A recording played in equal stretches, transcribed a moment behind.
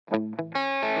It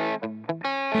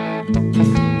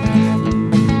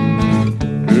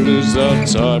is that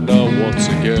time now once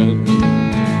again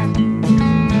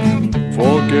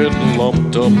for getting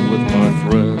lumped up with my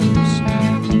friends.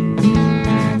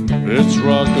 It's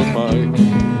Rocker Mike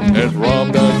and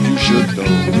Rob that you should know,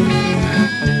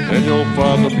 and you'll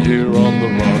find them here on The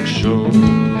Rock Show.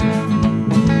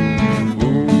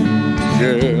 Ooh,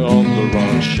 yeah, on The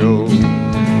Rock Show.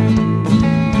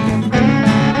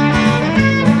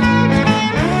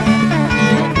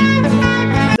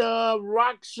 The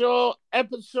Rock Show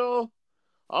episode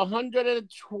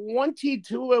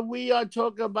 122, and we are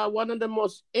talking about one of the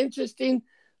most interesting,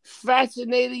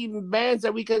 fascinating bands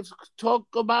that we can talk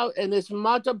about, and it's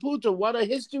Mata Puto. What a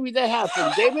history they have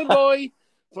from David Bowie,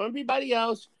 from everybody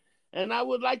else. And I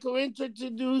would like to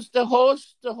introduce the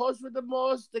host with the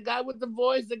most, the guy with the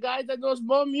voice, the guy that knows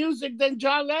more music than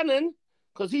John Lennon,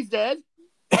 because he's dead.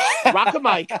 Rocker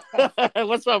Mike.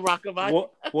 What's up, Rocker Mike?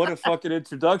 What a fucking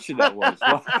introduction that was.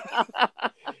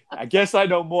 I guess I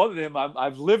know more than him.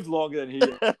 I've lived longer than he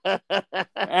has.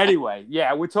 Anyway,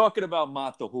 yeah, we're talking about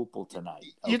Mata Hoople tonight.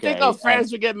 You think our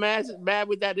fans would get mad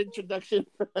with that introduction?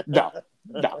 No,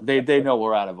 they know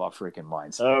we're out of our freaking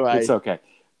minds. All right. It's okay.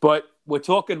 But we're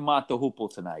talking Mata Hoople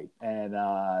tonight, and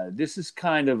this is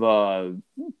kind of a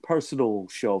personal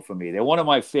show for me. They're one of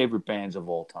my favorite bands of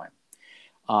all time.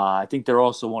 I think they're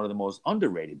also one of the most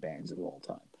underrated bands of all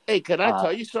time. Hey, can I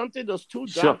tell you something? Those two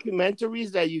Sure.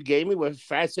 documentaries that you gave me were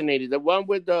fascinating. The one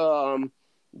with the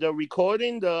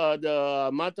recording, the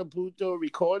Mata Puto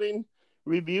recording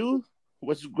review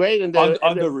was great. And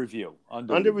Under review. And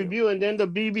then the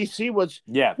BBC was...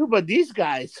 Yeah. But these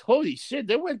guys, holy shit,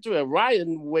 they went through a riot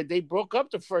where they broke up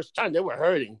the first time. They were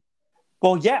hurting.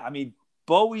 Well, yeah, I mean,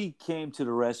 Bowie came to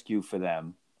the rescue for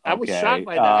them. I was shocked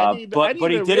by that. I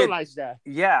didn't even realize that.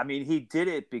 Yeah, I mean, he did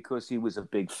it because he was a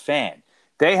big fan.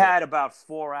 They had about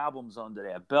 4 albums under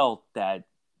their belt that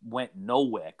went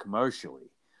nowhere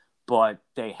commercially, but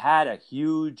they had a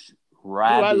huge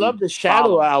rabid I love the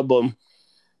Shadow album.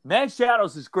 Man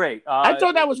Shadows is great. I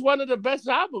thought that was one of the best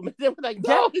albums. They were like,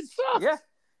 no, it sucks.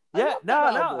 Yeah. No.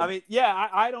 I mean,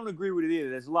 I don't agree with it either.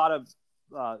 There's a lot of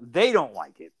they don't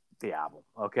like it, the album.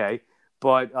 Okay.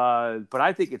 But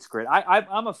I think it's great.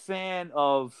 I'm a fan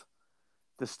of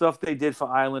the stuff they did for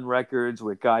Island Records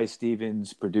with Guy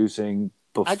Stevens producing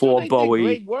before Bowie. Did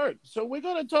great work. So we're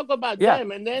gonna talk about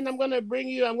them, and then I'm gonna throw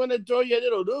you a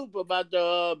little loop about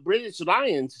the British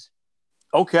Lions.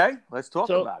 Okay, let's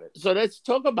talk about it. So let's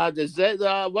talk about this.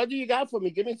 What do you got for me?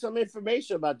 Give me some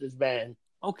information about this band.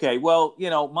 Okay, well,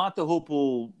 Mata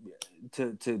Hoople,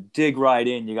 to dig right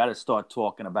in, you got to start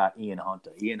talking about Ian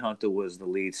Hunter. Ian Hunter was the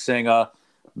lead singer,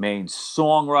 main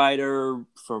songwriter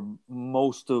for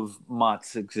most of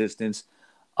Mott's existence.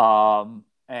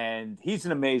 And he's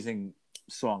an amazing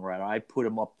songwriter. I put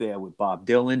him up there with Bob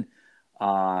Dylan.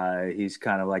 He's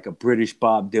kind of like a British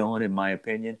Bob Dylan, in my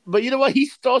opinion. But you know what? He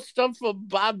stole stuff from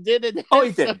Bob Dylan. Oh,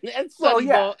 he did. And Sonny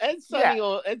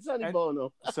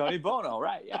Bono. Sonny Bono,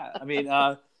 right? Yeah. I mean,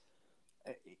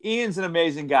 Ian's an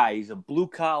amazing guy. He's a blue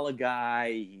collar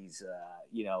guy. He's,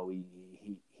 he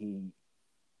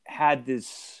had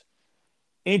this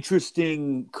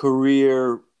interesting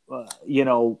career,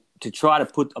 to try to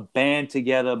put a band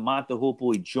together. Mata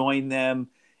Hoople, he joined them.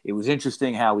 It was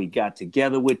interesting how he got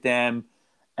together with them.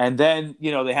 And then,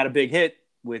 they had a big hit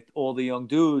with All the Young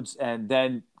Dudes, and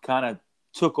then kind of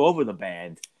took over the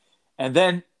band and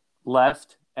then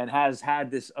left and has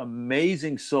had this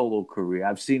amazing solo career.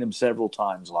 I've seen him several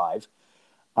times live.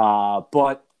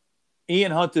 But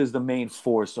Ian Hunter is the main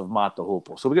force of Mata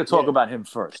Hoople. So we're going to talk about him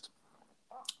first.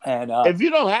 And if you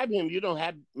don't have him, you don't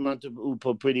have Mata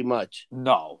Hoople pretty much.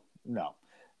 No.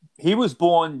 He was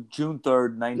born June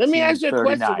 3rd, 1939. Let me ask you a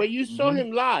question. When you saw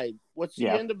him live, was he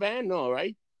in the band? No,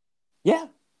 right? Yeah.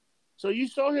 So you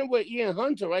saw him with Ian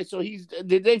Hunter, right? So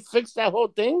did they fix that whole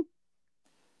thing?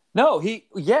 No,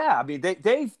 I mean,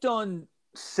 they've done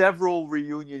several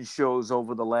reunion shows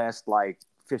over the last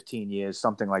 15 years,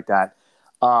 something like that.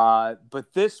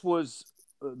 But this was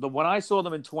when I saw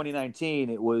them in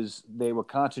 2019. They were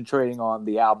concentrating on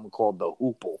the album called The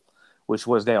Hoople, which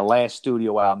was their last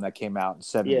studio album that came out in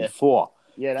 '74.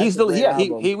 Yeah, that's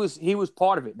album. He was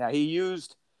part of it. Now he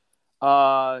used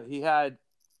he had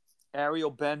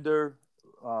Ariel Bender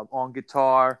on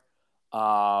guitar,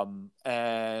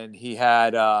 and he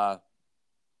had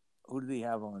who did he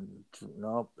have on?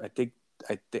 No, I think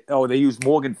they used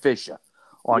Morgan Fisher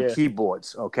on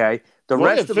keyboards. Okay,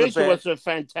 Morgan Fisher was a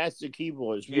fantastic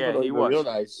keyboardist. People don't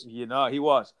realize. He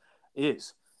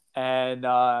is. And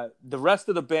the rest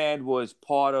of the band was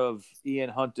part of Ian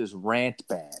Hunter's Rant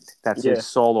band. That's his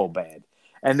solo band.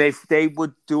 and they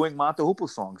were doing Mott the Hoople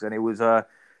songs, and it was a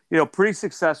pretty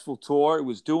successful tour. It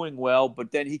was doing well,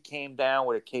 but then he came down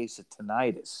with a case of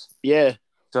tinnitus, Yeah.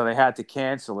 so they had to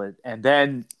cancel it, and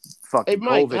then Hey, fucking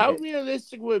Mike, COVID how hit.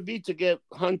 realistic would it be to get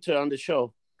Hunter on the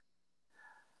show?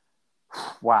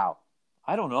 Wow,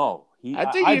 I don't know.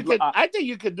 I think you could. I think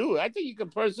you could do it. I think you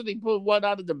could personally pull one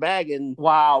out of the bag and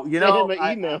wow, send him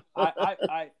an email.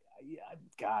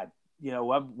 God,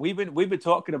 we've been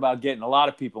talking about getting a lot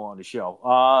of people on the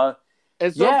show.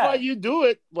 And so far, you do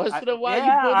it. Once in a while,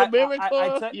 you pull the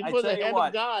miracle. You pull the hand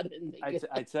of God.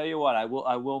 I tell you what, I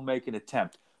will make an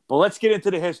attempt. But let's get into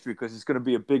the history because it's going to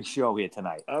be a big show here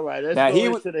tonight. All right, let's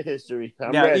go into the history.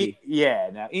 I'm ready.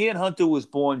 Now Ian Hunter was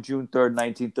born June 3rd,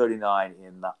 1939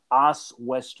 in the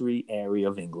Oswestry area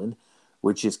of England,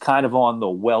 which is kind of on the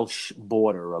Welsh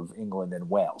border of England and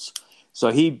Wales.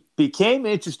 So he became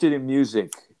interested in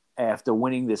music after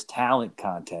winning this talent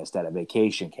contest at a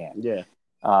vacation camp. Yeah.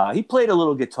 He played a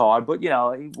little guitar, but,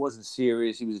 he wasn't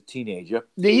serious. He was a teenager.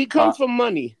 Did he come from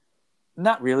money?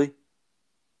 Not really.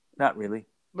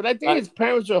 But I think his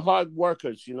parents were hard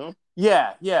workers,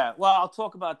 Yeah. Well, I'll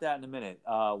talk about that in a minute,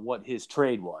 what his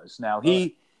trade was. Now,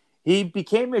 he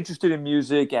became interested in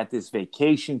music at this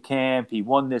vacation camp. He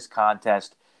won this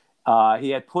contest. He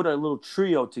had put a little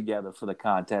trio together for the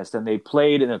contest, and they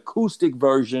played an acoustic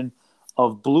version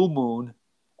of Blue Moon,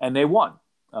 and they won.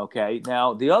 Okay.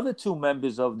 Now, the other two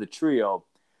members of the trio,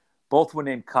 both were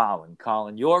named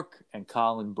Colin York and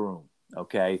Colin Broom.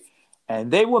 Okay.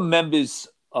 And they were members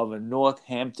of a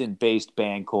Northampton-based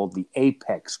band called the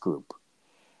Apex Group.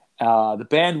 The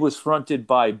band was fronted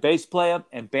by a bass player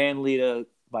and band leader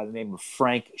by the name of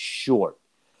Frank Short.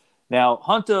 Now,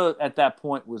 Hunter at that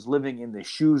point was living in the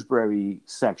Shrewsbury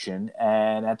section,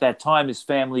 and at that time, his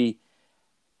family,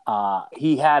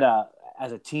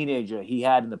 as a teenager, he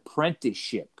had an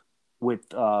apprenticeship with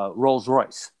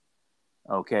Rolls-Royce,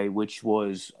 okay, which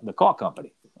was the car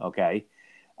company, okay.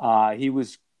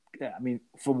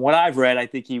 From what I've read, I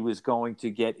think he was going to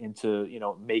get into,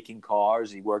 making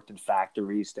cars. He worked in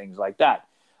factories, things like that.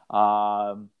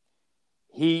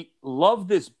 He loved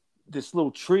this little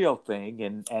trio thing,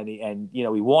 and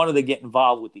he wanted to get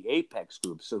involved with the Apex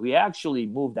Group. So he actually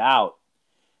moved out,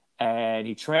 and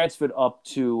he transferred up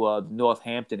to the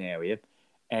Northampton area,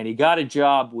 and he got a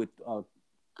job with a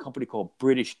company called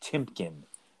British Timken,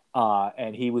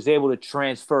 and he was able to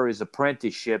transfer his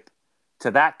apprenticeship to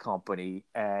that company,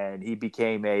 and he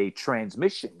became a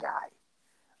transmission guy.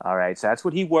 All right, so that's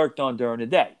what he worked on during the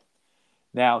day.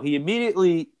 Now, he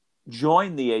immediately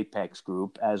joined the Apex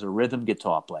Group as a rhythm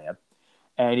guitar player,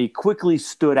 and he quickly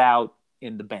stood out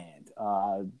in the band.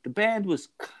 The band was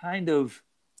kind of,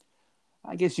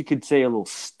 I guess you could say, a little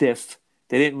stiff.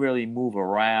 They didn't really move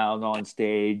around on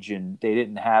stage, and they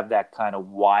didn't have that kind of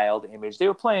wild image. They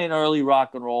were playing early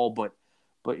rock and roll, but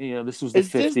this was the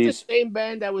 50s. Is this the same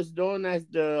band that was known as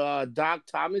the Doc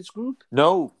Thomas Group?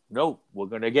 No. We're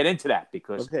going to get into that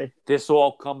because this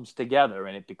all comes together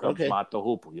and it becomes Mott the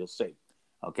Hoople. You'll see.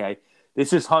 Okay.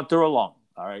 This is Hunter alone.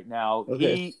 All right. Now,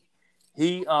 he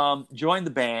joined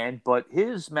the band, but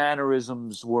his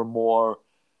mannerisms were more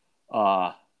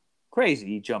crazy.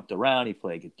 He jumped around. He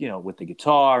played, with the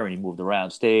guitar, and he moved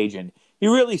around stage, and he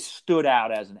really stood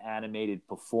out as an animated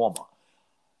performer.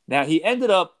 Now, he ended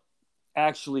up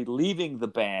actually leaving the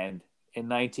band in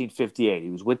 1958. He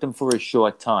was with them for a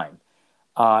short time.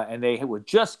 And they were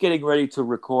just getting ready to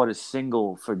record a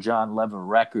single for John Levin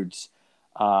Records.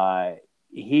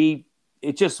 It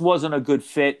just wasn't a good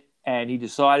fit, and he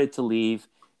decided to leave.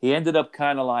 He ended up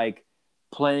kind of like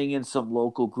playing in some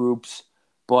local groups,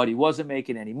 but he wasn't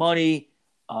making any money.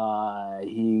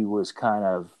 He was kind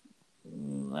of,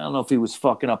 I don't know if he was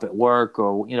fucking up at work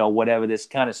or, whatever. There's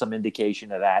kind of some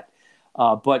indication of that.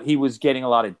 But he was getting a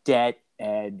lot of debt,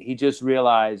 and he just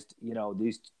realized,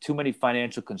 these too many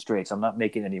financial constraints. I'm not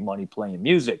making any money playing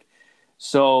music.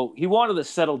 So he wanted to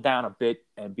settle down a bit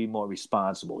and be more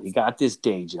responsible. He got this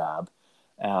day job,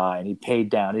 and he paid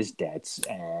down his debts,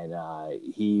 and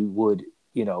he would,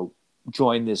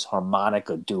 join this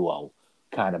harmonica duo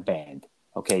kind of band.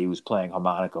 Okay, he was playing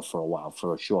harmonica for a while,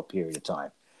 for a short period of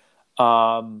time.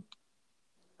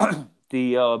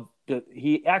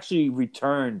 He actually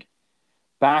returned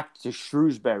back to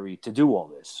Shrewsbury to do all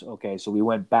this. Okay, so he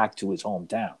went back to his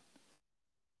hometown.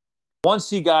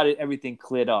 Once he got everything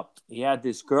cleared up, he had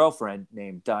this girlfriend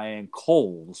named Diane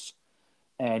Coles,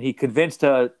 and he convinced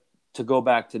her to go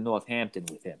back to Northampton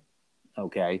with him.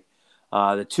 Okay,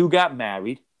 the two got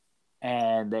married,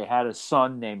 and they had a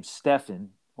son named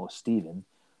Stephen,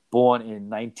 born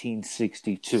in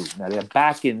 1962. Now they're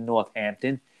back in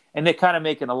Northampton, and they're kind of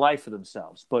making a life for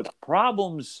themselves. But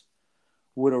problems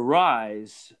would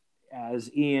arise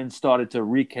as Ian started to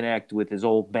reconnect with his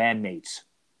old bandmates,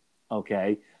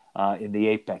 okay, in the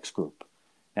Apex group.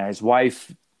 Now, his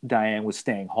wife, Diane, was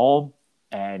staying home,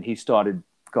 and he started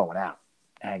going out,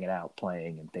 hanging out,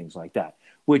 playing, and things like that,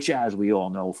 which, as we all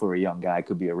know, for a young guy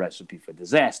could be a recipe for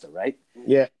disaster, right?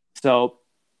 Yeah. So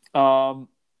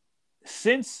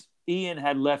since Ian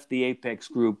had left the Apex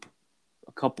group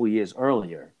a couple years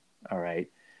earlier, all right,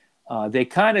 they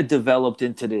kind of developed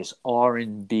into this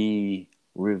R&B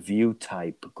review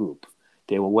type group.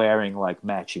 They were wearing like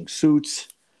matching suits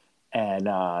and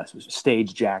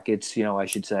stage jackets, I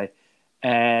should say.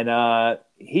 And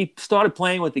he started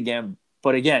playing with the game,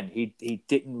 but again, he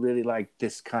didn't really like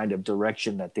this kind of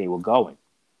direction that they were going.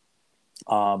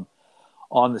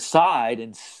 On the side,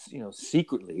 and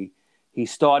secretly, he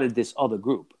started this other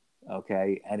group,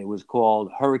 okay, and it was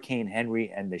called Hurricane Henry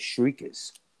and the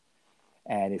Shriekers,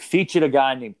 and it featured a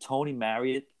guy named Tony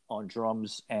Marriott on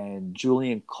drums and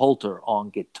Julian Coulter on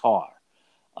guitar.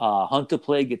 Hunter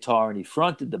played guitar and he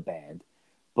fronted the band,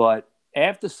 but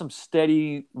after some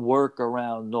steady work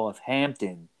around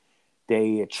Northampton,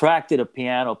 they attracted a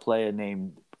piano player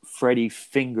named Freddie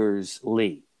Fingers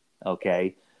Lee,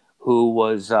 okay, who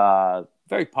was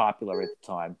very popular at the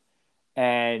time.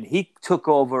 And he took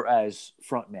over as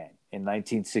frontman in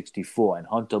 1964, and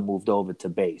Hunter moved over to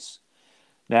bass.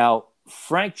 Now,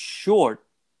 Frank Short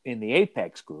in the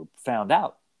Apex group found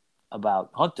out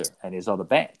about Hunter and his other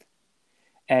band.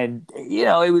 And,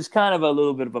 it was kind of a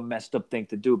little bit of a messed up thing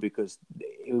to do because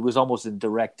it was almost in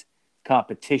direct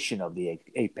competition of the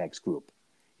Apex group.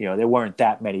 There weren't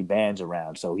that many bands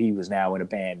around, so he was now in a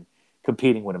band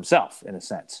competing with himself, in a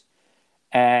sense.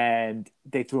 And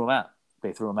they threw him out.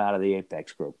 They threw him out of the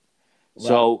Apex group. Wow.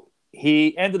 So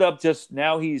he ended up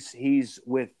now he's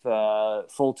with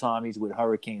full-time. He's with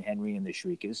Hurricane Henry and the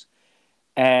Shriekers.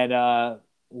 And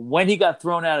when he got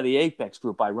thrown out of the Apex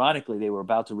group, ironically, they were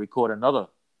about to record another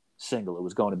single. It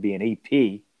was going to be an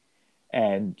EP.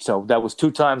 And so that was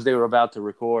 2 times they were about to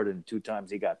record and 2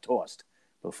 times he got tossed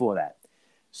before that.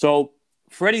 So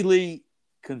Freddie Lee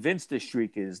convinced the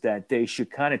Shriekers that they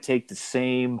should kind of take the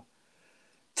same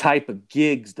type of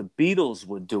gigs the Beatles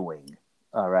were doing,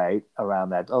 all right,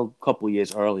 around that, a couple of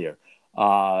years earlier.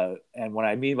 And what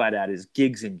I mean by that is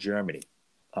gigs in Germany,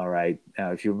 all right?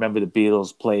 Now, if you remember, the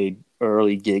Beatles played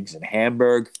early gigs in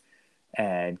Hamburg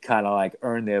and kind of like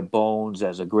earned their bones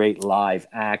as a great live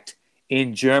act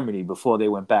in Germany before they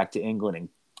went back to England and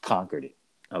conquered it,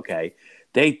 okay?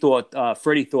 Freddie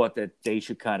thought that they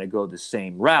should kind of go the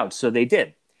same route, so they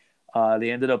did.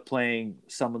 They ended up playing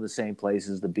some of the same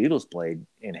places the Beatles played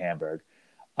in Hamburg.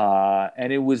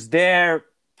 And it was there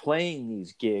playing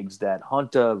these gigs that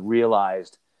Hunter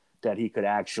realized that he could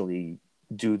actually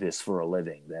do this for a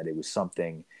living, that it was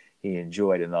something he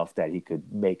enjoyed enough that he could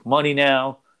make money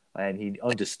now. And he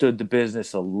understood the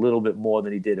business a little bit more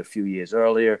than he did a few years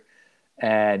earlier.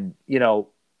 And,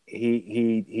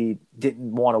 he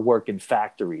didn't want to work in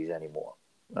factories anymore.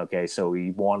 Okay, so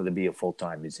he wanted to be a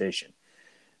full-time musician.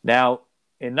 Now,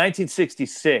 in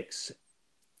 1966,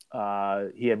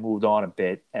 he had moved on a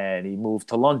bit, and he moved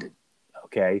to London,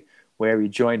 okay, where he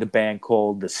joined a band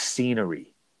called The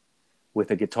Scenery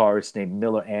with a guitarist named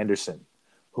Miller Anderson,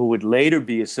 who would later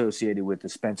be associated with the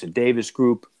Spencer Davis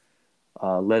Group,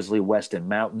 Leslie Weston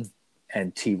Mountain,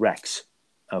 and T-Rex,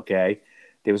 okay?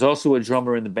 There was also a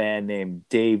drummer in the band named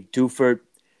Dave Dufert,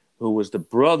 who was the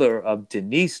brother of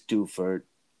Denise Dufert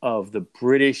of the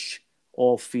British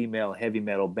all-female heavy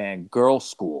metal band Girl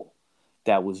School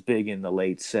that was big in the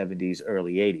late 70s,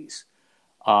 early 80s.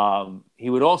 He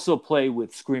would also play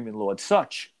with Screaming Lord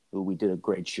Sutch, who we did a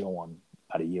great show on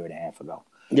about a year and a half ago.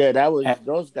 Yeah,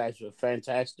 those guys were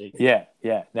fantastic. Yeah.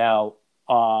 Now,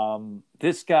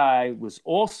 this guy was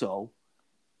also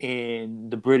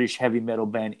in the British heavy metal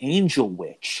band Angel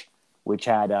Witch, which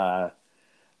had, I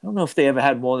don't know if they ever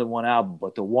had more than one album,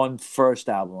 but the first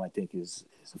album, I think, is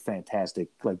a fantastic,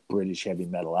 like, British heavy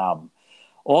metal album.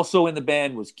 Also in the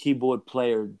band was keyboard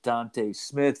player Dante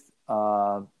Smith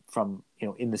from,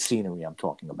 in The Scenery I'm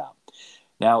talking about.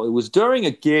 Now, it was during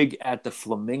a gig at the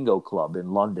Flamingo Club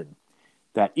in London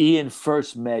that Ian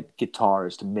first met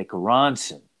guitarist Mick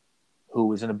Ronson, who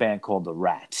was in a band called The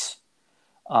Rats.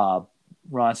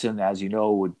 Ronson, as you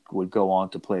know, would go on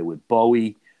to play with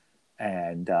Bowie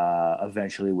and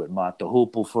eventually with Mott the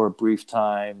Hoople for a brief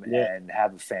time, and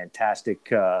have a fantastic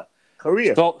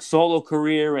career, solo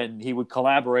career. And he would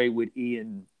collaborate with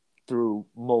Ian through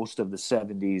most of the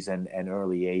 70s and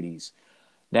early 80s.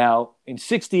 Now, in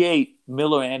 68,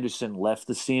 Miller Anderson left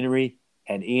The Scenery,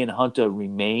 and Ian Hunter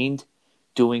remained,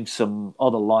 doing some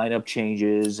other lineup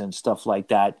changes and stuff like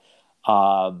that.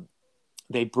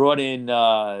 They brought in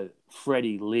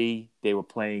Freddie Lee. They were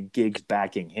playing gigs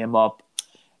backing him up.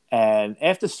 And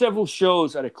after several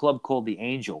shows at a club called The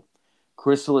Angel,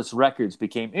 Chrysalis Records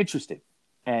became interested,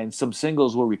 and some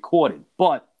singles were recorded.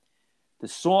 But the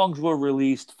songs were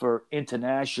released for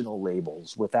international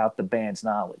labels without the band's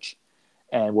knowledge,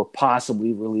 and were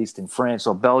possibly released in France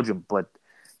or Belgium. But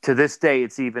to this day,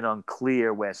 it's even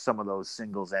unclear where some of those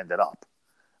singles ended up.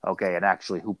 Okay, and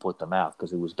actually who put them out,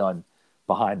 because it was done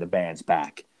behind the band's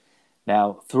back.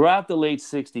 Now, throughout the late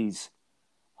 60s,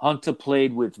 Hunter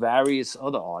played with various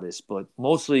other artists, but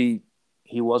mostly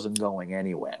he wasn't going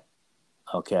anywhere.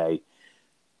 Okay.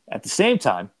 At the same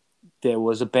time, there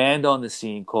was a band on the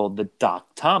scene called the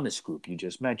Doc Thomas Group. You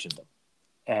just mentioned them.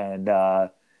 And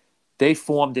they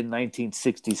formed in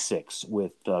 1966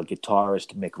 with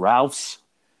guitarist Mick Ralphs.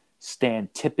 Stan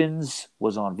Tippins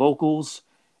was on vocals,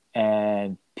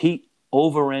 and Pete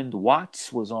Overend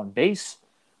Watts was on bass,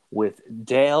 with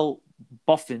Dale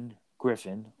Buffin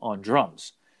Griffin on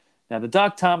drums. Now, the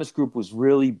Doc Thomas Group was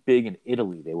really big in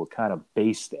Italy. They were kind of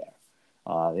based there.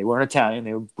 They weren't Italian;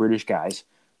 they were British guys,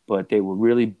 but they were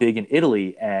really big in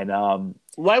Italy. And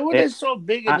why were they so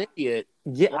big in Italy?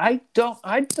 Yeah, I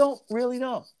don't really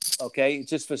know. Okay, it's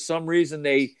just for some reason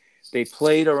they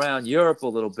played around Europe a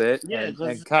little bit,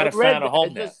 and kind of found a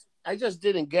home there. I just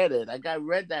didn't get it. Like, I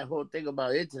read that whole thing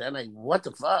about Italy. I'm like, what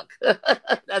the fuck?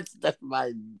 that's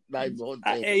my whole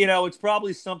thing. It's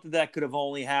probably something that could have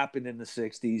only happened in the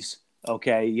 60s.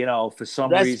 Okay, for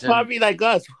some reason. That's probably like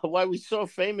us. Why we so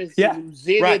famous in New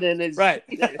Zealand and it's right.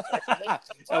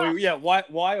 I mean,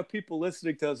 why are people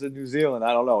listening to us in New Zealand?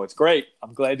 I don't know. It's great.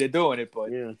 I'm glad they're doing it,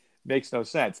 but it makes no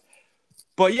sense.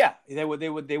 But yeah, they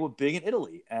were big in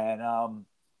Italy, and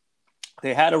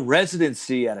they had a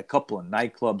residency at a couple of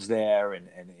nightclubs there and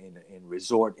in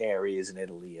resort areas in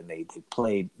Italy, and they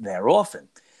played there often.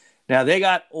 Now, they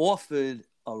got offered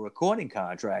a recording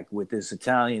contract with this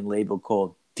Italian label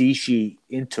called Dici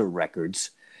Inter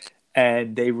Records,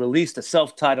 and they released a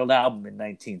self-titled album in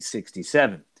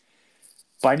 1967.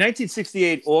 By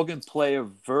 1968, organ player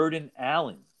Verdon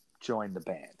Allen joined the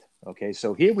band. Okay,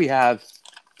 so here we have,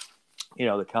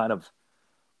 the kind of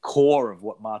core of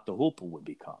what Mott the Hoople would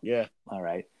become. Yeah. All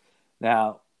right.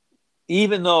 Now,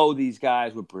 even though these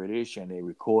guys were British and they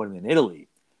recorded in Italy,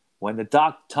 when the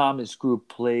Doc Thomas Group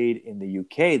played in the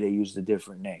UK, they used a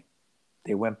different name.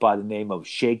 They went by the name of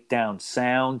Shakedown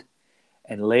Sound,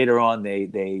 and later on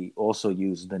they also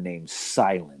used the name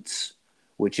Silence,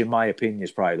 which in my opinion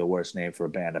is probably the worst name for a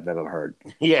band I've ever heard.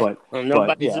 Yeah.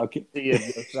 Okay.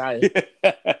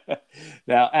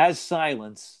 Now, as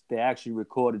Silence, they actually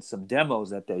recorded some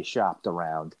demos that they shopped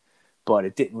around, but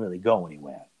it didn't really go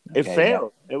anywhere. Okay? It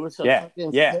failed. It was a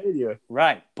fucking failure.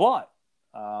 Right. But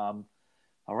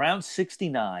around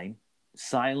 69,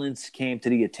 Silence came to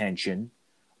the attention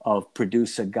of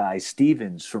producer Guy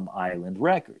Stevens from Island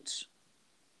Records.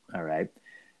 All right.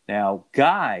 Now,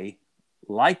 Guy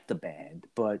liked the band,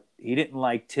 but he didn't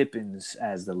like Tippins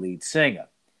as the lead singer.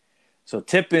 So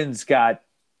Tippins got,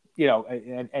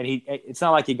 and he, it's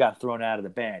not like he got thrown out of the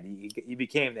band. He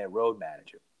became their road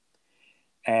manager.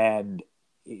 And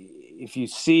if you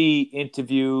see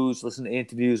interviews, listen to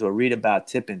interviews, or read about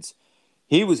Tippins,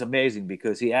 he was amazing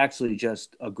because he actually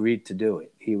just agreed to do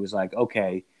it. He was like,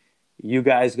 okay, you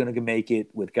guys are going to make it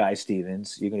with Guy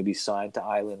Stevens. You're going to be signed to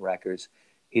Island Records.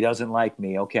 He doesn't like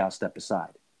me. Okay, I'll step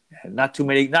aside. And not too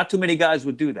many guys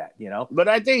would do that, But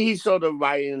I think he saw the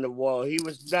writing in the wall. He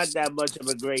was not that much of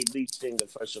a great lead singer,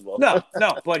 first of all. No,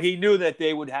 but he knew that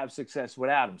they would have success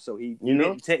without him, so he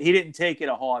didn't take it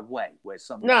a hard way. Where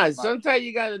sometimes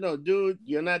you gotta know, dude,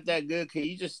 you're not that good. Can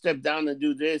you just step down and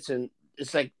do this? And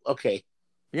it's like, okay,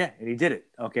 yeah, and he did it.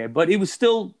 Okay, but he was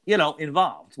still,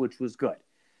 involved, which was good.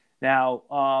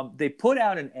 Now, they put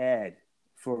out an ad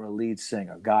for a lead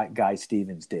singer. Guy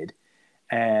Stevens did.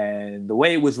 And the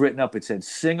way it was written up, it said,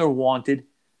 singer wanted,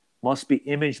 must be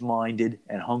image-minded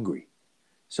and hungry.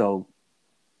 So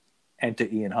enter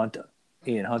Ian Hunter.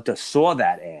 Ian Hunter saw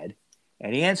that ad,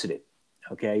 and he answered it.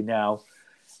 Okay, now,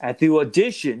 at the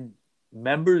audition,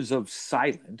 members of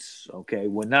Silence,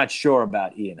 were not sure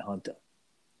about Ian Hunter.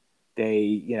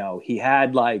 He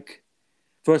had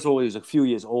first of all, he was a few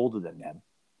years older than them.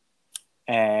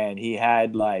 And he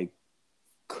had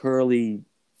curly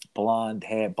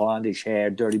blondish hair,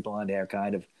 dirty blonde hair,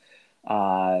 kind of.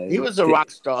 He was a rock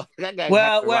star. That guy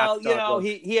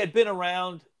he had been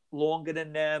around longer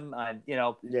than them, and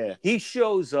he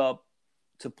shows up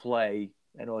to play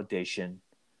an audition,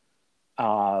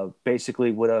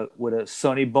 basically with a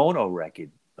Sonny Bono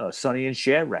record, a Sonny and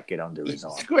Cher record under his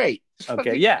arm. It's great.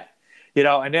 Okay, yeah,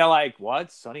 and they're like,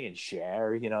 "What, Sonny and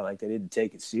Cher?" They didn't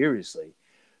take it seriously.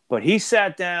 But he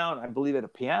sat down, I believe, at a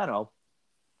piano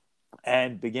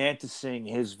and began to sing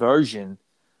his version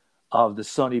of the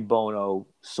Sonny Bono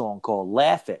song called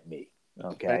 "Laugh at Me."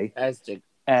 Okay, Fantastic.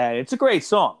 and it's a great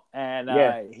song, and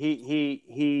Yeah.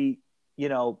 he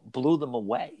blew them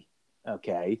away.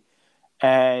 Okay,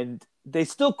 and they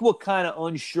still were kind of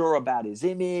unsure about his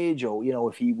image, or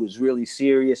if he was really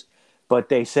serious. But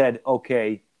they said,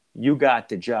 "Okay, you got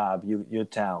the job. You're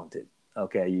talented."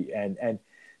 Okay, and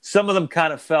some of them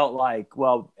kind of felt like,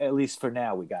 well, at least for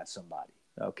now, we got somebody.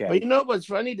 Okay. But you know what's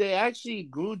funny? They actually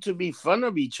grew to be fun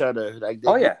of each other. Like they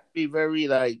Oh grew yeah. to be very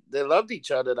they loved each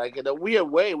other. Like in a weird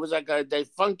way, it was like a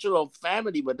dysfunctional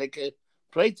family, but they could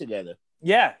play together.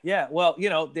 Yeah, yeah. Well,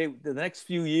 the next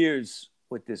few years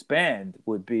with this band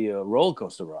would be a roller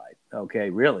coaster ride.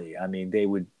 Okay, really. I mean, they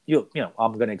would.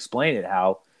 I'm going to explain it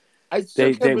how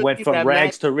they went from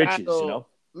rags to riches.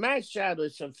 Mad Shadow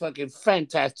is a fucking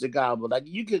fantastic album. Like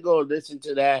you could go listen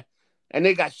to that, and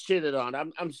they got shitted on.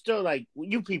 I'm still like,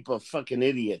 you people are fucking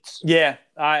idiots. Yeah,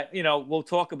 we'll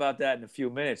talk about that in a few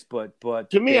minutes. But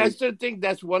to me, I still think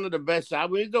that's one of the best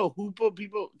albums. Though Hooper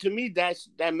people, to me, that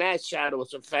Mad Shadow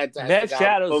is a fantastic. Mad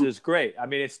Shadows is great. I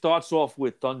mean, it starts off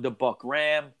with Thunderbuck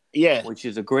Ram, which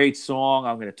is a great song.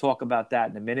 I'm going to talk about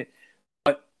that in a minute.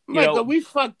 But we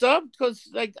fucked up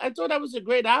because I thought that was a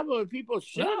great album and people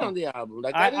shit on the album.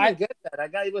 I didn't get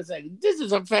that. I was like, this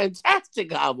is a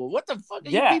fantastic album. What the fuck are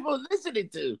you people listening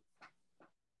to?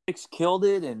 Killed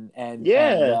it and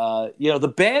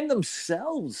the band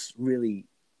themselves really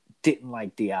didn't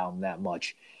like the album that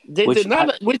much. They did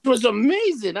not, which was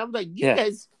amazing. I'm like, you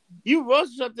guys, you wrote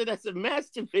something that's a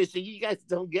masterpiece and you guys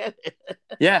don't get it.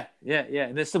 Yeah.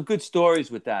 And there's some good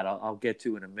stories with that I'll get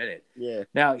to in a minute. Yeah.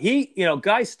 Now,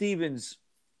 Guy Stevens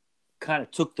kind of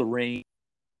took the reins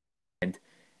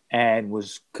and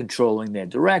was controlling their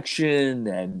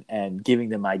direction and giving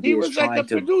them ideas. He was like a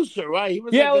producer, right? He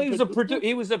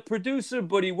was a producer,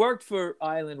 but he worked for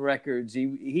Island Records.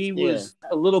 He was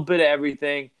a little bit of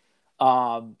everything.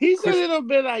 He's a little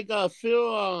bit like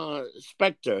Phil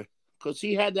Spector. Because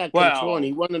he had that control and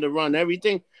he wanted to run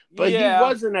everything. But he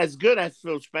wasn't as good as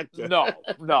Phil Spector.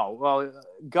 No. Well,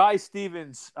 Guy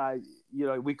Stevens,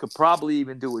 we could probably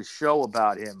even do a show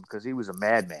about him because he was a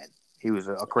madman. He was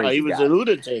a crazy guy. He was a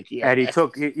lunatic. Yeah. And he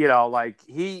took,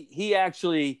 he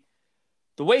actually,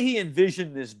 the way he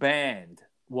envisioned this band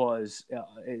was,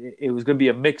 it was going to be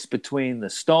a mix between the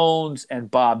Stones and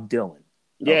Bob Dylan.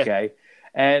 Yeah. Okay.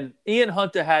 And Ian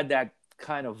Hunter had that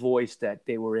kind of voice that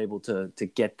they were able to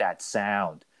get that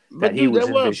sound that he was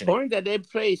envisioning. There was a point that they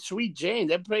played Sweet Jane.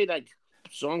 They played like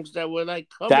songs that were like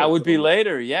covers. That would be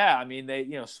later, yeah. I mean, they,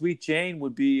 Sweet Jane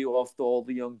would be off All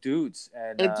the Young Dudes,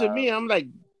 and to me, I'm like,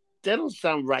 that don't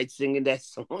sound right singing that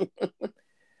song.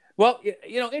 Well,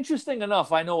 interesting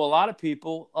enough, I know a lot of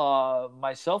people,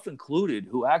 myself included,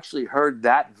 who actually heard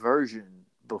that version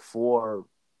before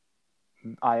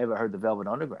I ever heard the Velvet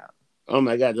Underground. Oh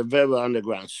my God, the Velvet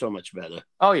Underground is so much better.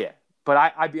 Oh yeah,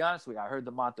 but I'd be honest with you, I heard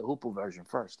the Mott the Hoople version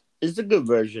first. It's a good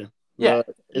version. Yeah,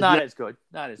 not as good,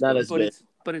 but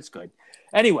it's good.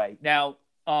 Anyway, now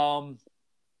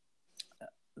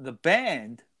the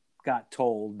band got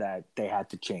told that they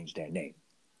had to change their name.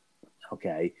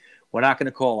 Okay, we're not going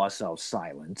to call ourselves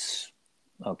Silence.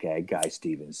 Okay, Guy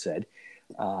Stevens said,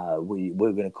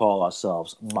 we're going to call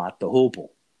ourselves Mott the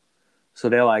Hoople. So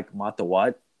they're like, Mott the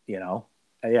what?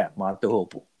 Yeah, Mott the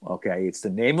Hoople. Okay, it's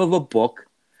the name of a book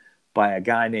by a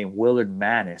guy named Willard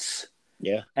Mannis.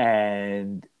 Yeah.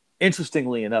 And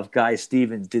interestingly enough, Guy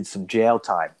Stevens did some jail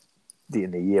time in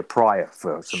the year prior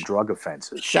for some drug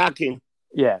offenses. Shocking.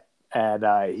 Yeah, and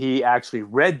he actually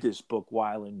read this book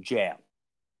while in jail.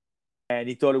 And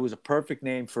he thought it was a perfect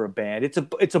name for a band. It's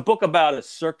a book about a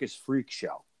circus freak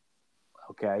show.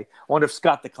 Okay? I wonder if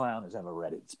Scott the Clown has ever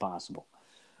read it. It's possible.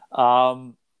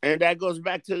 And that goes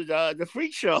back to the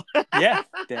freak show. Yeah,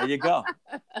 there you go.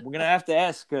 We're going to have to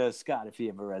ask Scott if he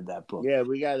ever read that book. Yeah,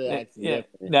 we got to ask him.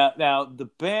 Yeah. Now, the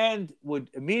band would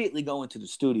immediately go into the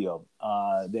studio.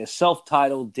 Their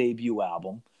self-titled debut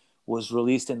album was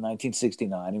released in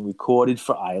 1969 and recorded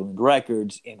for Island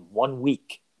Records in 1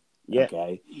 week. Yeah.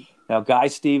 Okay. Now, Guy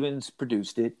Stevens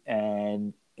produced it,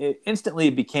 and it instantly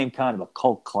became kind of a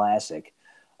cult classic.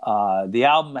 The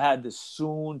album had the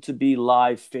soon-to-be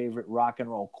live favorite rock and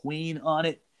roll Queen on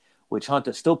it, which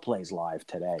Hunter still plays live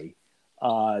today.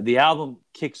 The album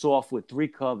kicks off with 3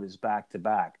 covers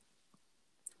back-to-back.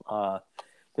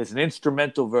 There's an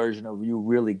instrumental version of You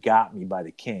Really Got Me by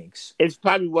the Kinks. It's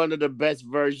probably one of the best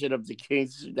versions of the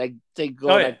Kinks. Like, they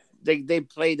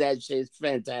play that shit. It's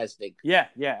fantastic. Yeah,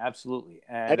 absolutely.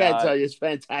 And, I got to tell you, it's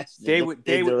fantastic.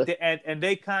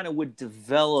 They kind of would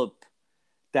develop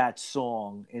that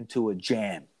song into a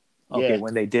jam. Okay, Yeah.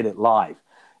 when they did it live.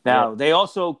 Now they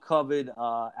also covered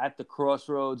 "At the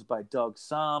Crossroads" by Doug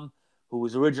Sahm, who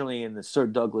was originally in the Sir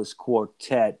Douglas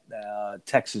Quartet,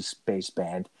 Texas-based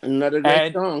band. Another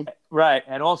great song. Right,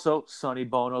 and also Sonny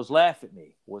Bono's "Laugh at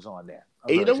Me" was on there.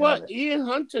 You know what? Ian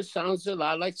Hunter sounds a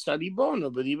lot like Sonny Bono,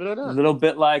 believe it or not. A little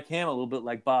bit like him, a little bit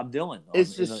like Bob Dylan.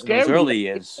 It's in scary. those early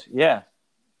years. Yeah.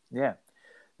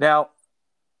 Now,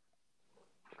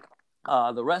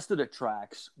 the rest of the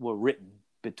tracks were written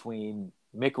between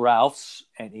Mick Ralphs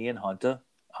and Ian Hunter.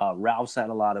 Ralphs had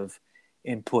a lot of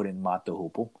input in Mott the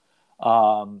Hoople.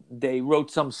 They wrote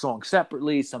some songs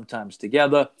separately, sometimes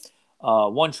together.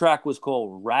 One track was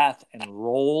called "Wrath and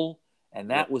Roll," and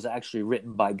that was actually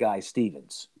written by Guy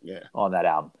Stevens on that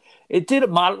album. It did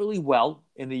moderately well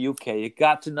in the UK. It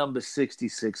got to number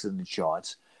 66 in the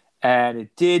charts, and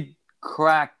it did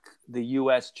crack the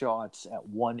US charts at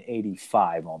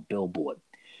 185 on Billboard.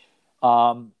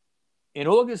 In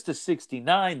August of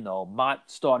 69, though, Mott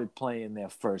started playing their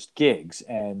first gigs,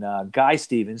 and Guy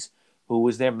Stevens, who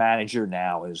was their manager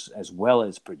now as well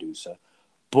as producer,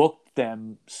 booked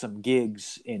them some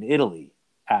gigs in Italy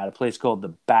at a place called the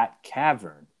Bat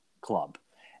Cavern Club.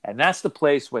 And that's the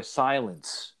place where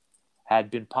Silence had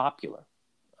been popular.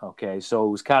 Okay, so it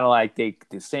was kind of like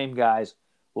the same guys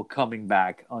were coming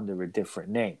back under a different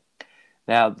name.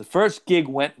 Now, the first gig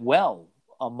went well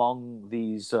among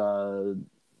these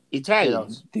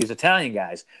Italians. These Italian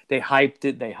guys. They hyped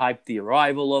it. They hyped the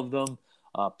arrival of them.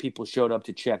 People showed up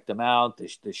to check them out.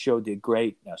 The show did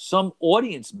great. Now, some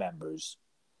audience members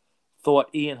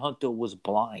thought Ian Hunter was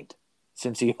blind,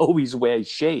 since he always wears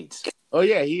shades. Oh,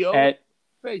 yeah, he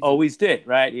always did,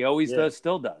 right? He always does,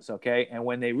 still does, okay? And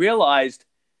when they realized,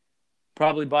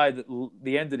 probably by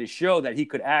the end of the show, that he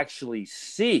could actually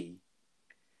see,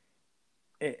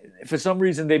 for some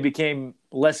reason they became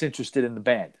less interested in the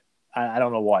band. I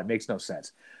don't know why. It makes no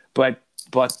sense. But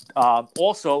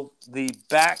also, the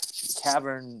Back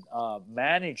Cavern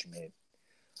management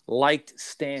liked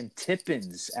Stan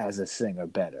Tippins as a singer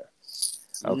better.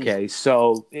 Okay,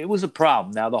 so it was a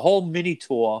problem. Now, the whole mini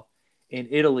tour in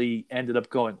Italy ended up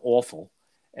going awful,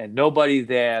 and nobody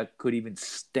there could even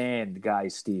stand Guy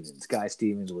Stevens. Guy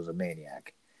Stevens was a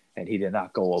maniac, and he did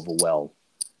not go over well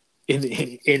in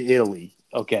Italy.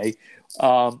 Okay,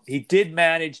 he did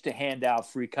manage to hand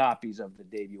out free copies of the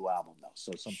debut album, though,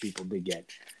 so some people did get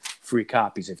free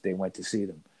copies if they went to see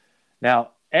them.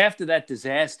 Now, after that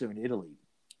disaster in Italy,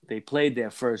 they played their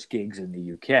first gigs in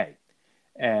the UK.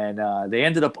 And they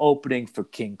ended up opening for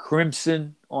King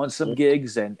Crimson on some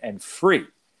gigs and Free,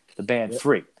 the band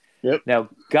Free. Yep. Now,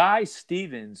 Guy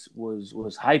Stevens was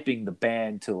hyping the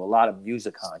band to a lot of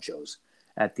music honchos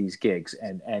at these gigs,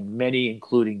 and many,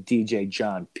 including DJ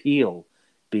John Peel,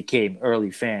 became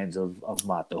early fans of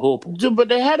Mott the Hoople. Dude, but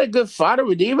they had a good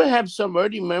following. They even have some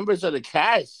early members of the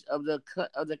cast of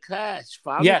the Clash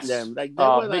following them. Like they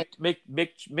were like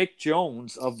Mick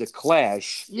Jones of the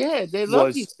Clash. Yeah, they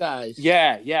love these guys.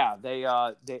 Yeah. They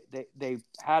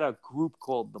had a group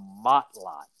called the Mott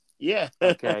Lot. Yeah.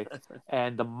 Okay,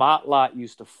 and the Mott Lot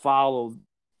used to follow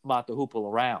Mott the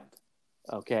Hoople around.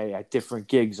 Okay, at different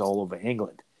gigs all over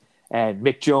England, and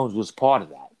Mick Jones was part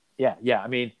of that. Yeah. I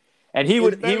mean. And he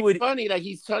would funny, like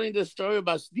he's telling the story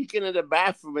about sneaking in the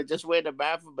bathroom and just went in the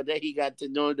bathroom, but then he got to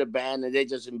know the band and they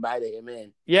just invited him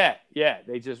in. Yeah,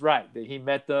 they just he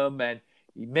met them, and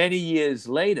many years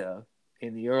later,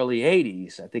 in the early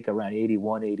 '80s, I think around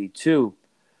 '81, '82,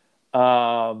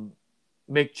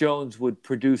 Mick Jones would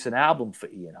produce an album for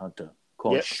Ian Hunter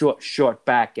called Short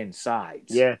Back and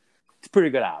Sides. Yeah, it's a pretty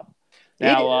good album.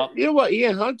 Now, you know what?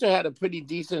 Ian Hunter had a pretty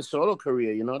decent solo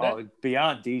career. You know that? Oh,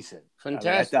 beyond decent.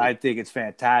 Fantastic. I think it's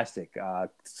fantastic.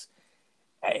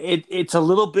 It's a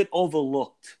little bit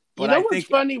overlooked. But you know what's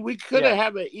funny? We could have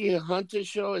had an Ian Hunter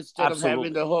show instead of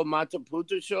having the whole Mott the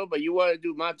Hoople show. But you want to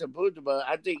do Mott the Hoople, but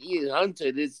I think Ian Hunter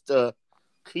is the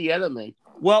key element.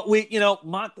 Well,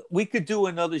 we could do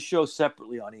another show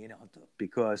separately on Ian Hunter,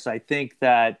 because I think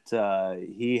that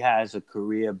he has a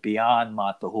career beyond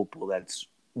Mott the Hoople that's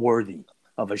worthy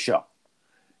of a show.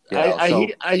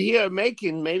 I hear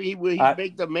making. Maybe he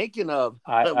make the making of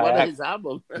one of his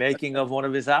albums. Making of one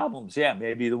of his albums, yeah.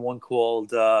 Maybe the one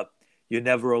called "You're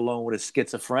Never Alone with a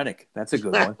Schizophrenic." That's a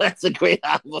good one. That's a great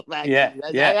album. Actually.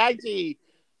 Yeah. I actually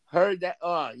heard that.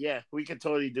 Oh, yeah, we could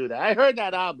totally do that. I heard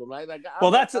that album. Right?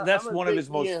 That's one of his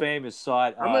most famous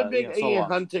side. I'm a big Ian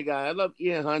Hunter guy. I love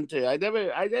Ian Hunter. I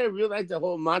never realized the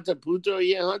whole Mott the Hoople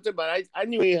Ian Hunter, but I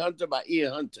knew Ian Hunter by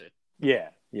Ian Hunter. Yeah.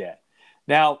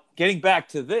 Now, getting back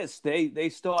to this, they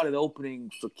started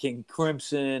opening for King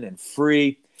Crimson and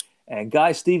Free, and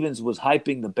Guy Stevens was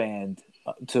hyping the band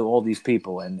to all these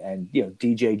people, and you know,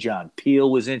 DJ John Peel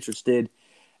was interested,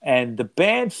 and the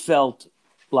band felt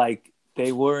like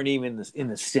they weren't even in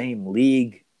the same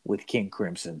league with King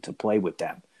Crimson to play with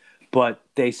them. But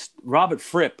Robert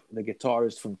Fripp, the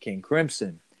guitarist from King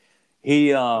Crimson,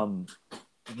 he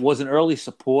was an early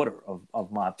supporter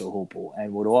of Mott the Hoople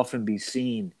and would often be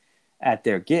seen at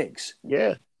their gigs.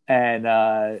 Yeah.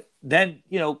 And then,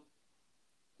 you know,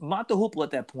 Mott the Hoople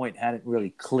at that point hadn't really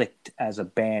clicked as a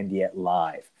band yet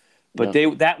live. But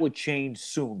that would change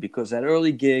soon, because at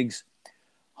early gigs,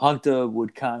 Hunter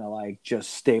would kind of like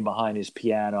just stay behind his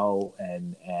piano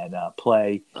and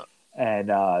play.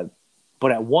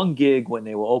 But at one gig when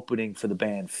they were opening for the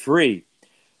band Free,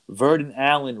 Verdon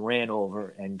Allen ran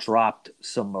over and dropped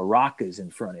some maracas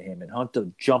in front of him, and Hunter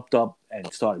jumped up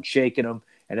and started shaking them,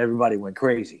 and everybody went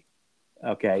crazy.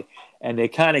 Okay, and they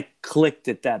kind of clicked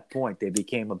at that point. They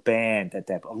became a band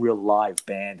a real live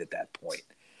band at that point.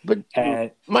 But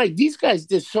Mike, these guys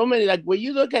did so many. Like when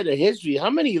you look at the history, how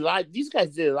many these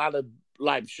guys did a lot of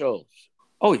live shows.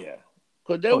 Oh yeah,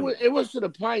 because it was to the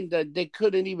point that they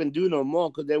couldn't even do no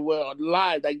more because they were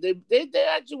live. Like they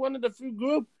actually one of the few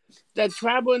groups that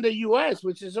travel in the U.S.,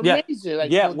 which is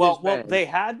amazing. Well, they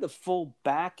had the full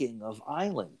backing of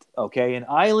Island. Okay, and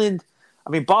Island. I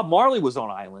mean, Bob Marley was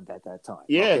on Island at that time.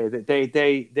 Yeah, okay?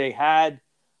 They had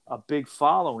a big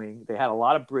following. They had a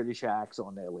lot of British acts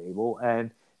on their label, and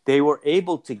they were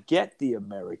able to get the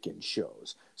American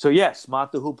shows. So yes,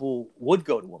 Mott the Hoople would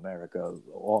go to America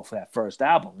off that first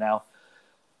album. Now,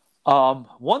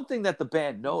 one thing that the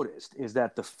band noticed is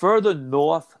that the further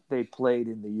north they played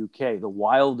in the UK, the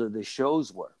wilder the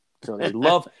shows were. So they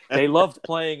loved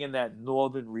playing in that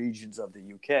northern regions of the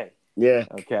UK. Yeah.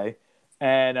 Okay.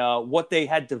 And what they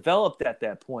had developed at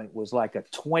that point was like a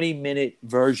 20-minute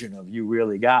version of "You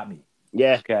Really Got Me."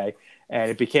 Yeah. Okay.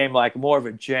 And it became like more of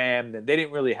a jam. They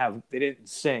didn't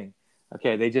sing.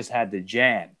 Okay. They just had the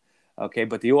jam. Okay.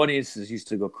 But the audiences used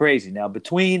to go crazy. Now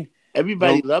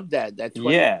everybody loved that. That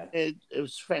 20 yeah. It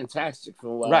was fantastic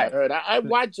from what I heard. I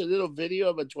watched a little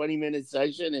video of a 20-minute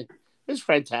session, and it's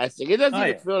fantastic. It doesn't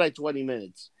even feel like 20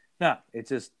 minutes. No, it's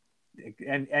just.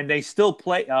 And they still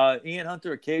play. Ian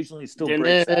Hunter occasionally still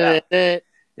breaks that out.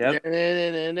 Yep.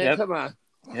 Come on.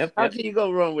 Yep. How can you go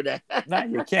wrong with that? No,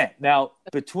 you can't. Now,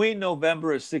 between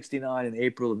November of '69 and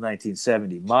April of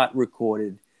 1970, Mott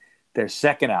recorded their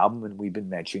second album, and we've been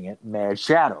mentioning it, Mad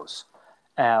Shadows.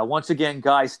 Once again,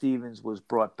 Guy Stevens was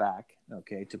brought back,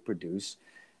 okay, to produce.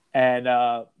 And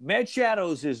Mad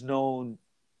Shadows is known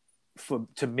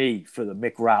to me for the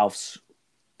Mick Ralphs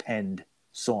penned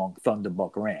song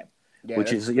Thunderbuck Ram.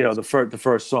 Which is, you know, the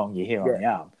first song you hear on the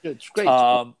album. It's great.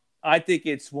 I think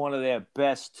it's one of their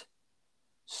best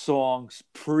songs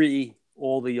pre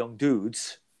All the Young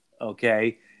Dudes.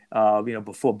 Okay,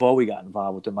 before Bowie got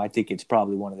involved with them, I think it's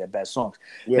probably one of their best songs.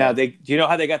 Yeah. Now, do you know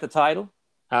how they got the title?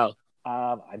 How?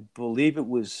 I believe it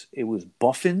was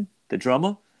Buffin, the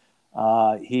drummer.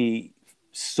 He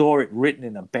saw it written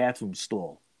in a bathroom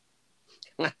stall.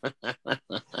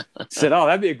 Said, "Oh,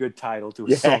 that'd be a good title to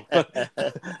a song."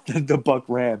 The Buck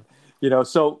Ram,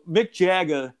 So Mick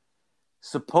Jagger,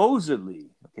 supposedly,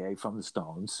 from the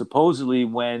Stones,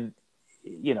 when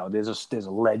there's a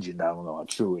legend. I don't know how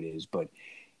true it is, but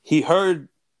he heard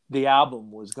the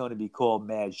album was going to be called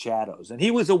Mad Shadows, and he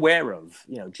was aware of,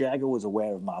 Jagger was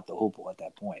aware of Mott the Hoople at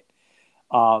that point,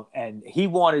 and he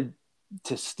wanted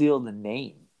to steal the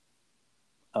name,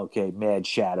 Mad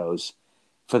Shadows,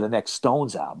 for the next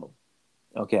Stones album,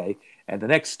 and the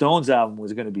next Stones album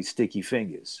was going to be Sticky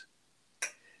Fingers.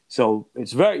 So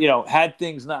it's very, had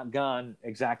things not gone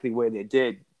exactly where they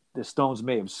did, the Stones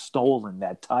may have stolen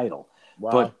that title.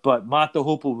 Wow. But Mott the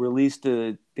Hoople released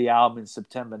the album in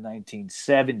September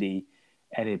 1970,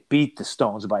 and it beat the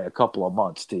Stones by a couple of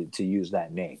months to use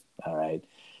that name. All right.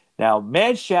 Now,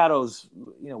 Mad Shadows,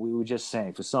 we were just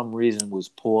saying, for some reason was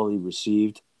poorly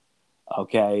received.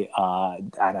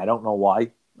 And I don't know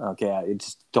why. I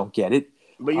just don't get it.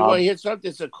 But you want to hear something?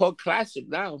 It's a cult classic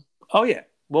now. Oh, yeah.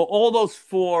 Well, all those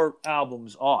 4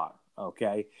 albums are,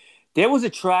 There was a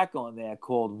track on there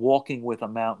called Walking with a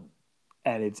Mountain,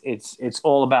 and it's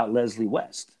all about Leslie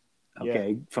West,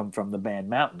 from the band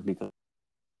Mountain. Because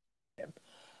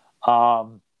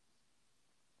the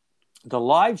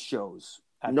live shows...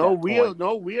 No Wheel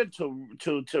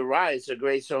to Ride. It's a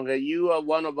great song. You Are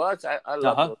One of Us. I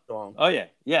love that song. Oh yeah,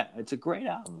 it's a great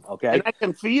album. And I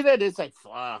Can Feel It. It's like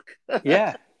fuck.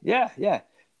 yeah.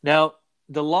 Now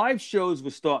the live shows were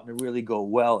starting to really go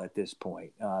well at this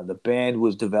point. The band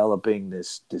was developing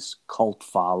this cult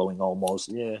following,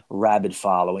 almost rabid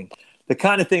following. the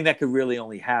kind of thing that could really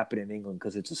only happen in England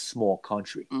because it's a small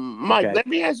country. Mike, Okay. let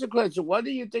me ask you a question. What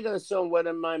do you think of the song When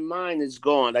My Mind Is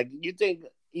Gone? Like, you think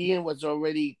Ian was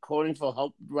already calling for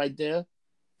help right there?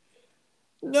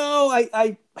 No,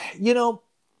 I you know,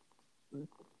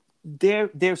 their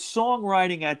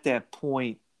songwriting at that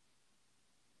point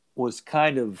was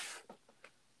kind of,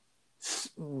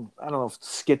 I don't know if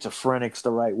schizophrenic's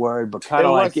the right word, but kind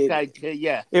of like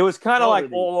yeah. It was kind of Totally.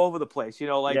 like all over the place, you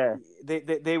know. Like Yeah.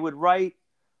 they would write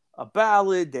a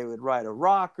ballad, they would write a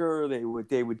rocker, they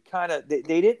would kind of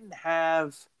they didn't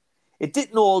have, it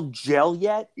didn't all gel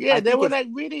yet. Yeah, they were like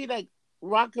really like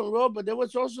rock and roll, but there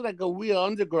was also like a weird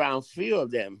underground feel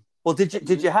of them. Well,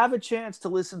 did you have a chance to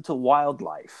listen to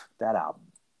Wildlife, that album?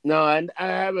 No, I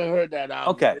haven't heard that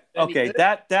album. Okay,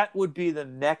 that would be the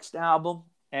next album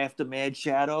after Mad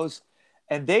Shadows,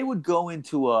 and they would go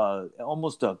into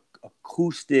almost a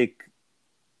acoustic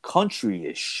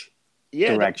country-ish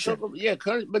direction.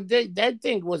 But that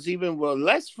thing was even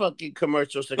less fucking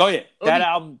commercial success. Oh yeah, that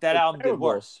album did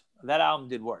worse. That album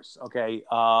did worse. Okay,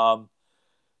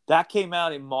 that came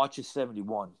out in March of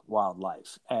 '71,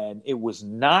 Wildlife, and it was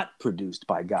not produced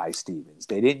by Guy Stevens.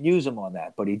 They didn't use him on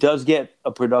that, but he does get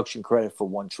a production credit for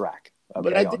one track. Okay,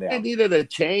 but I think they needed a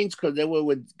change because they were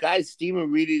with Guy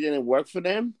Stevens. Really didn't work for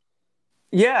them.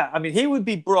 Yeah, I mean, he would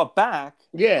be brought back.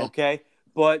 Yeah. Okay,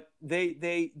 but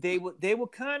they were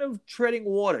kind of treading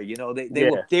water. You know,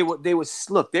 they were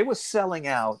selling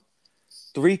out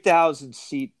 3,000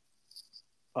 seat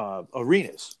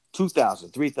arenas.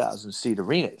 2,000, 3,000 seat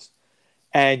arenas.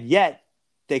 And yet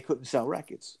they couldn't sell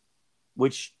records,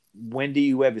 which, when do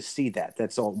you ever see that?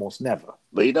 That's almost never.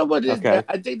 But you know what? Okay.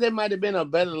 I think there might have been a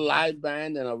better live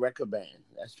band than a record band.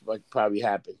 That's what probably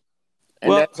happened.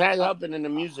 And that's happened in the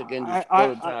music industry.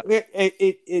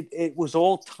 It was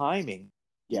all timing.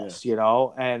 Yes, you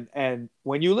know, and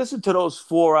when you listen to those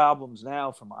 4 albums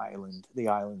now from the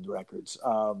Island Records,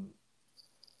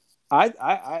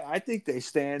 I think they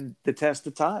stand the test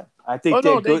of time. I think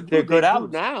they're good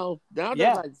albums. Now they're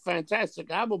like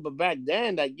fantastic album, but back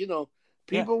then, like, you know,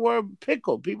 people were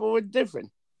pickled. People were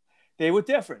different. They were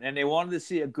different, and they wanted to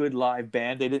see a good live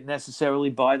band. They didn't necessarily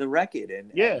buy the record,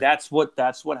 and that's what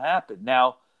happened.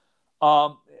 Now,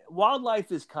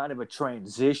 Wildlife is kind of a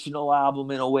transitional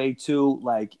album in a way too.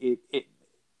 Like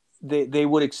they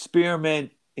would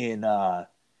experiment in a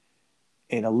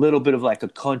little bit of like a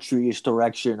country-ish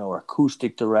direction or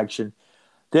acoustic direction.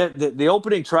 The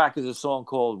opening track is a song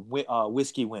called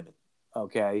Whiskey Women,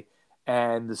 okay?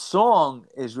 And the song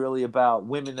is really about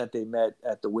women that they met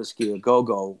at the Whiskey A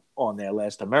Go-Go on their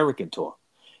Last American tour.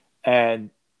 And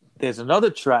there's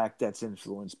another track that's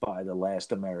influenced by the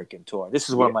Last American tour. This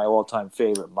is one of my all-time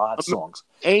favorite Mott songs.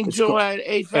 Angel at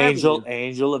 8th Avenue.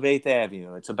 Angel of 8th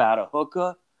Avenue. It's about a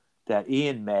hooker that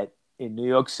Ian met in New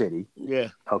York City. Yeah.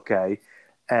 Okay.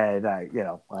 And I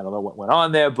don't know what went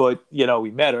on there, but, you know,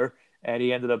 we met her, and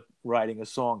he ended up writing a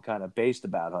song kind of based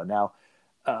about her. Now,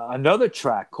 another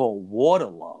track called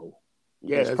Waterloo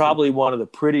is probably one of the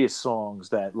prettiest songs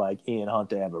that, like, Ian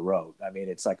Hunter ever wrote. I mean,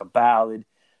 it's like a ballad,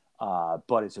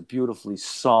 but it's a beautifully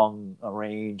sung,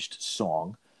 arranged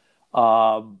song.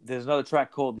 There's another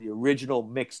track called The Original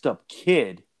Mixed Up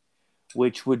Kid,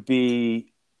 which would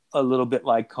be a little bit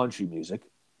like country music.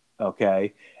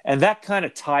 Okay, and that kind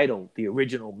of title, The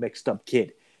Original Mixed Up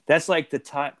Kid, that's like the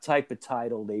type of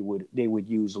title they would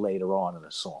use later on in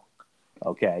a song.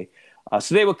 Okay,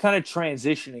 so they were kind of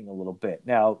transitioning a little bit.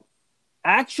 Now,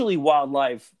 actually,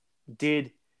 Wildlife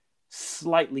did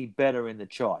slightly better in the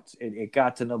charts. It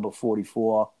got to number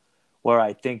 44, where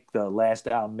I think the last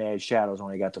album, Mad Shadows,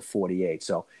 only got to 48.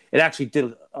 So it actually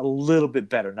did a little bit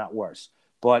better, not worse.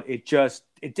 But it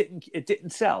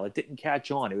didn't sell. It didn't catch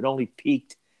on. It only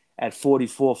peaked at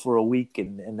 44 for a week,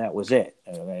 and that was it.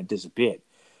 And it disappeared.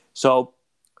 So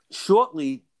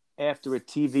shortly after a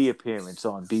TV appearance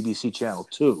on BBC Channel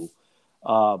 2,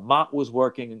 Mott was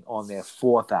working on their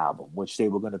 4th album, which they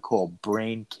were going to call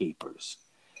Brain Keepers.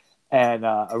 And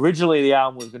originally the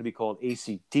album was going to be called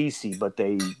AC/DC, but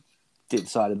they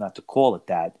decided not to call it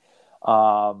that.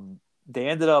 They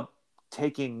ended up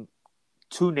taking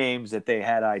 2 names that they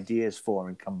had ideas for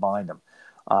and combined them.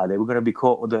 They were going to be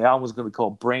called, the album was going to be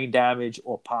called Brain Damage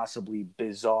or possibly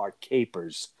Bizarre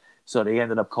Capers. So they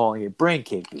ended up calling it Brain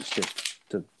Capers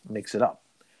to mix it up.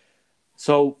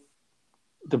 So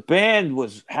the band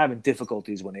was having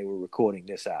difficulties when they were recording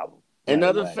this album.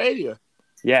 Another failure.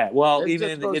 Yeah, well, even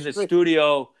in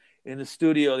the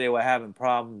studio, they were having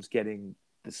problems getting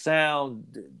the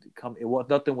sound.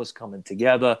 Nothing was coming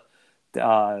together.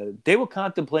 They were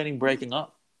contemplating breaking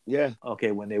up. Yeah.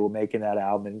 Okay, when they were making that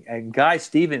album, and Guy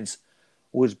Stevens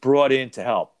was brought in to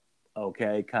help.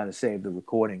 okay, kind of saved the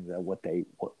recording,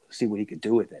 see what he could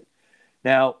do with it.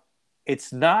 Now,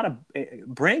 it's not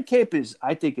Brain Cape is,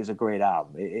 I think, is a great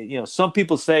album. Some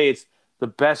people say it's the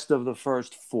best of the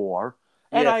first four,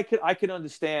 and Yeah. I could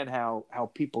understand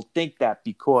how people think that,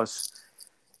 because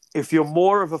if you're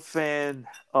more of a fan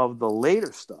of the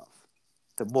later stuff,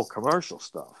 the more commercial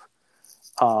stuff,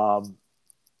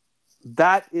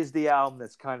 that is the album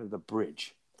that's kind of the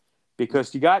bridge,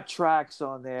 because you got tracks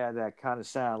on there that kind of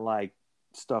sound like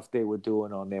stuff they were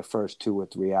doing on their first 2 or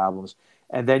 3 albums,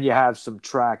 and then you have some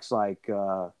tracks like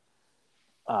God,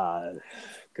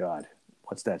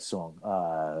 what's that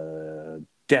song?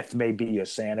 Death May Be Your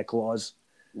Santa Claus.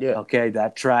 Yeah. Okay,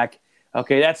 that track.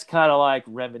 Okay, that's kind of like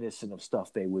reminiscent of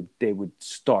stuff they would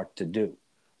start to do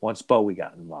once Bowie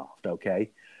got involved.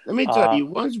 Okay. Let me tell you,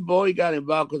 once Bowie got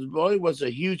involved, because Bowie was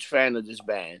a huge fan of this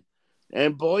band,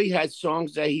 and Bowie had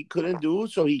songs that he couldn't do,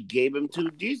 so he gave them to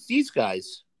these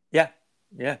guys. Yeah.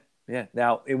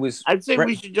 Now it was. I'd say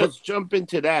we should just jump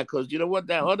into that, because you know what,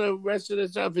 that other rest of the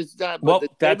stuff is not. But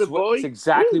that's Bowie,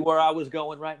 exactly where I was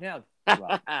going right now.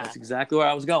 That's exactly where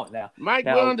I was going. Now, Mike,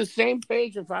 we're on the same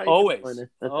page. If I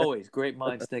always great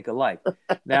minds think alike.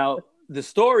 Now, the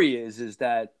story is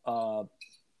that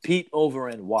Pete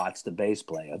Overend Watts, the bass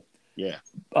player,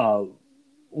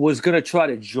 was going to try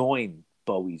to join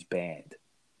Bowie's band.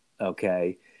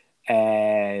 Okay,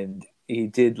 and he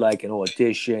did like an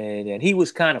audition, and he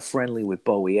was kind of friendly with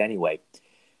Bowie anyway.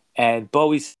 And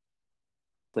Bowie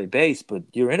played bass, but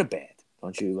you're in a band,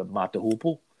 don't you, Mott the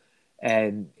Hoople?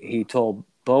 And he told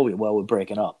Bowie, well, we're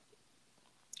breaking up.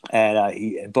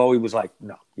 And Bowie was like,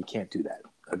 no, you can't do that.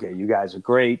 Okay, you guys are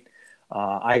great.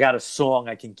 I got a song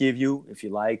I can give you if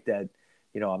you like that,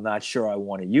 I'm not sure I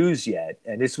want to use yet.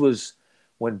 And this was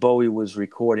when Bowie was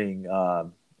recording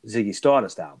Ziggy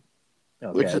Stardust album.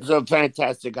 Okay. Which is a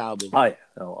fantastic album. Oh, yeah.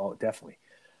 Oh, definitely.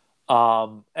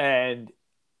 And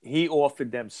he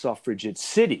offered them Suffragette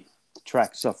City, the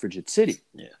track Suffragette City.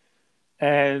 Yeah.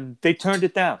 And they turned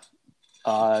it down.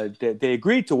 They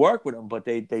agreed to work with him, but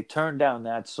they turned down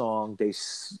that song.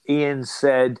 Ian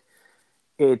said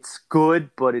it's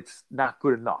good, but it's not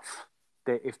good enough.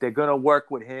 If they're going to work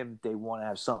with him, they want to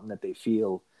have something that they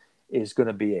feel is going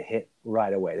to be a hit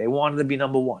right away. They wanted to be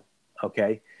number one.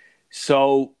 Okay.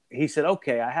 So he said,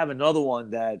 okay, I have another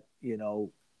one that,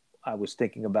 I was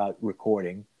thinking about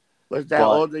recording. Was that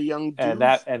All the Young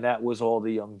Dudes? And that was All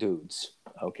the Young Dudes.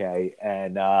 Okay.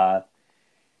 And,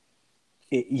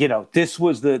 this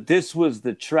was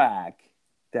the track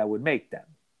that would make them.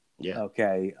 Yeah.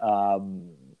 Okay.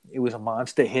 It was a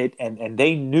monster hit, and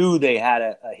they knew they had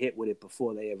a hit with it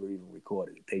before they ever even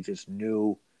recorded it. They just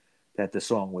knew that the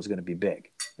song was going to be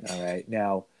big. All right.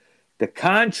 Now, the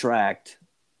contract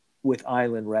with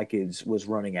Island Records was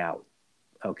running out.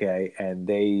 Okay. And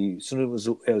as soon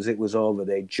as it was over,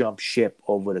 they jumped ship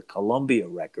over to Columbia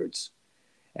Records.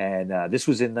 And this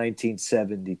was in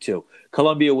 1972.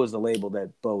 Columbia was the label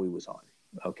that Bowie was on.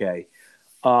 Okay.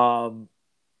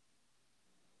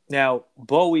 Now,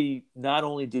 Bowie, not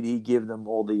only did he give them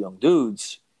All the Young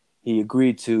Dudes, he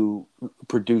agreed to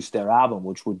produce their album,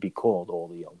 which would be called All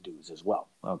the Young Dudes as well.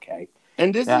 Okay.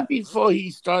 And this is before he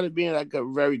started being like a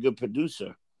very good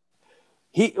producer.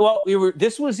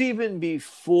 This was even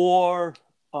before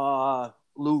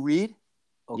Lou Reed.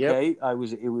 Okay, yep.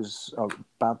 It was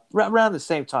about around the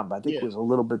same time, but I think it was a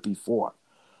little bit before.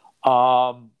 It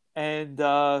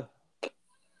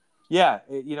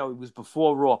was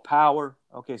before Raw Power.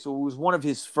 Okay, so it was one of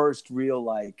his first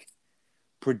real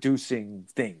producing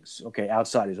things. Okay,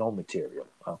 outside his own material.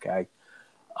 Okay,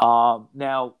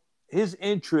 now his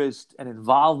interest and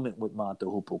involvement with Mott the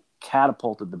Hoople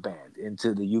catapulted the band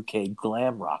into the UK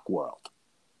glam rock world.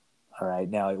 All right,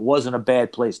 now it wasn't a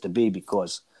bad place to be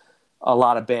because a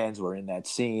lot of bands were in that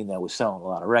scene that was selling a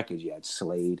lot of records. You had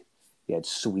Slade, you had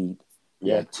Sweet,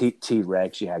 you had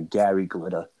T-Rex, you had Gary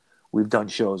Glitter. We've done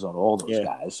shows on all those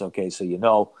guys. Okay, so they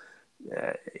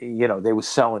were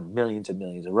selling millions and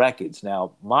millions of records.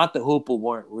 Now, Mott the Hoople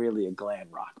weren't really a glam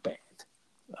rock band.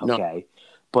 Okay,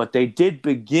 but they did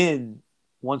begin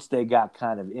once they got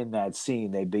kind of in that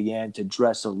scene. They began to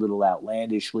dress a little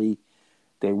outlandishly.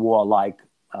 They wore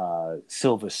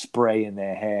silver spray in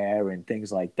their hair and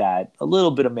things like that. A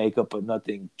little bit of makeup, but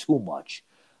nothing too much.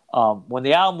 When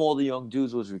the album All the Young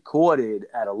Dudes was recorded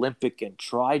at Olympic and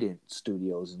Trident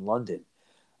Studios in London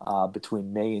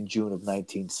between May and June of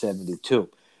 1972,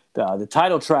 the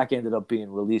title track ended up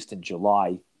being released in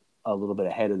July, a little bit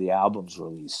ahead of the album's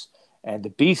release. And the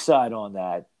B-side on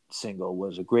that single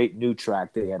was a great new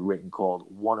track they had written called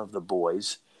One of the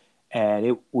Boys. And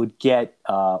it would get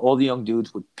All the Young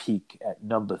Dudes would peak at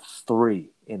number 3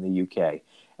 in the UK.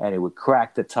 and it would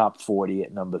crack the top 40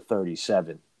 at number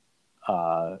 37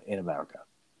 in America.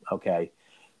 Okay.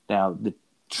 Now, the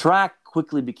track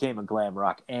quickly became a glam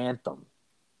rock anthem.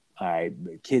 All right.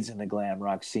 The kids in the glam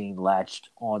rock scene latched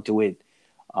onto it.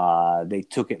 They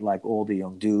took it like All the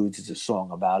Young Dudes. It's a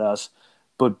song about us.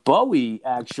 But Bowie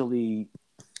actually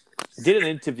did an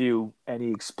interview, and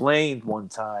he explained one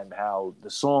time how the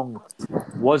song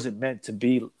wasn't meant to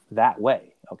be that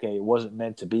way. Okay. It wasn't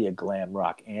meant to be a glam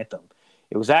rock anthem.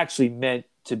 It was actually meant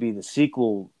to be the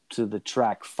sequel to the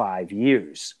track 5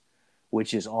 Years,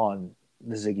 which is on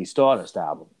the Ziggy Stardust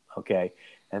album. Okay.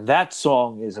 And that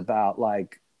song is about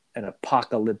like an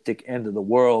apocalyptic end of the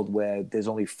world where there's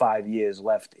only 5 years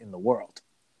left in the world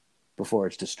before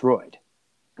it's destroyed.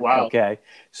 Wow. Okay.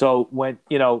 So when,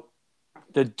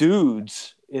 the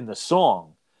dudes in the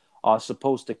song are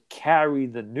supposed to carry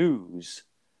the news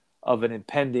of an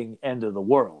impending end of the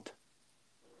world.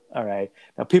 All right.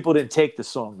 Now, people didn't take the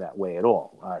song that way at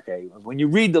all. Okay. When you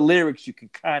read the lyrics, you can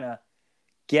kind of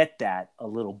get that a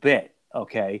little bit.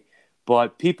 Okay.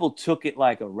 But people took it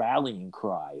like a rallying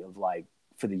cry of like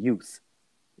for the youth,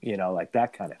 like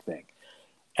that kind of thing.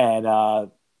 And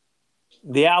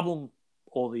the album,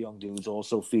 All the Young Dudes,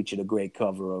 also featured a great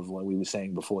cover of what we were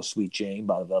saying before, Sweet Jane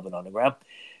by the Velvet Underground.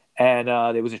 And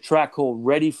there was a track called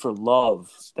Ready for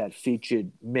Love that featured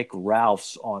Mick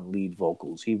Ralphs on lead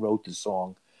vocals. He wrote the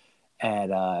song.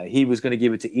 And he was going to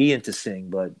give it to Ian to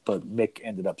sing, but Mick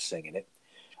ended up singing it.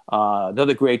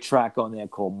 Another great track on there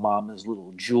called Mama's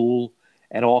Little Jewel,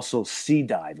 and also Sea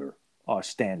Diver are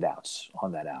standouts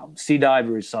on that album. Sea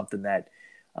Diver is something that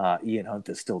Ian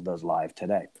Hunter still does live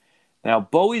today. Now,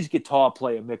 Bowie's guitar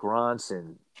player, Mick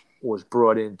Ronson, was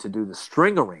brought in to do the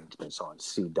string arrangements on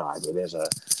Sea Diver. There's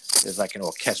like an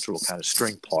orchestral kind of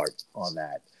string part on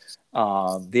that.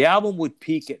 The album would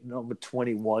peak at number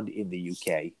 21 in the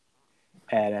UK.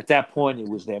 And at that point, it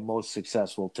was their most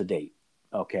successful to date.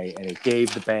 Okay, and it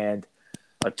gave the band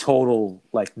a total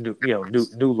like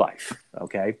new life.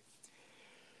 Okay,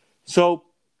 so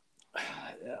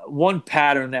one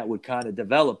pattern that would kind of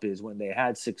develop is when they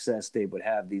had success, they would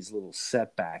have these little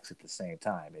setbacks at the same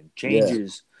time, and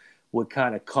changes would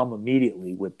kind of come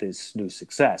immediately with this new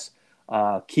success.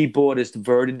 Keyboardist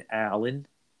Verdon Allen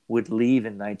would leave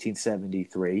in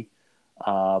 1973.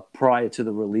 Prior to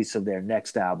the release of their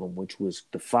next album, which was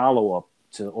the follow-up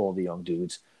to All the Young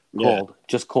Dudes,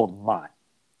 called Mott.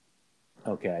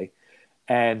 Okay.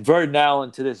 And Verdon Allen,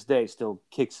 to this day, still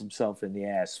kicks himself in the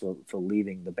ass for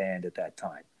leaving the band at that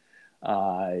time.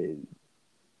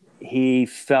 He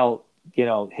felt,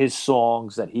 his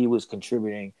songs that he was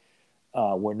contributing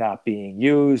were not being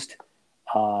used.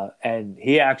 And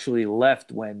he actually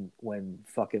left when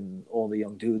fucking All the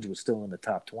Young Dudes was still in the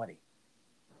top 20.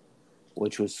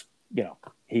 Which was,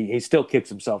 he still kicks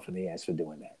himself in the ass for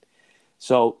doing that.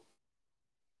 So,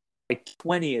 like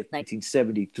 20th,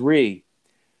 1973,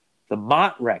 the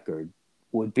Mott record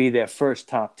would be their first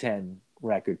top 10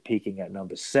 record, peaking at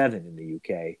number 7 in the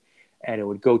UK, and it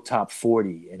would go top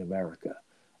 40 in America.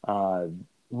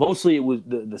 Mostly, it was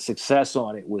the success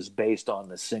on it was based on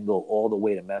the single "All the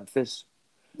Way to Memphis."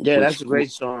 Yeah, that's a great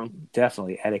song.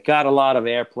 Definitely, and it got a lot of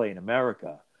airplay in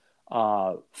America.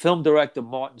 Film director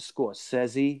Martin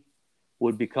Scorsese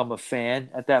would become a fan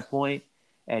at that point,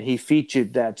 and he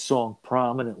featured that song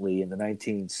prominently in the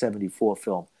 1974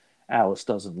 film Alice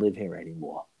Doesn't Live Here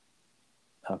Anymore.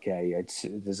 Okay,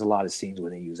 there's a lot of scenes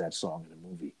where they use that song in the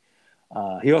movie.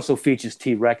 He also features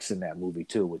T-Rex in that movie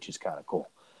too, which is kind of cool.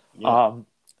 Yeah.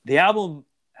 The album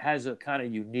has a kind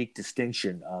of unique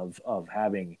distinction of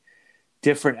having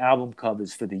different album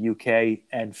covers for the UK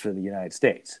and for the United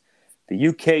States. The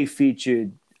UK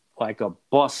featured like a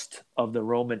bust of the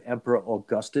Roman Emperor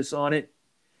Augustus on it,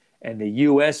 and the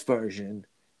US version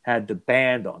had the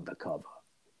band on the cover,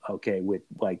 okay, with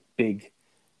like big,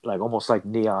 like almost like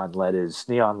neon letters,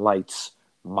 neon lights,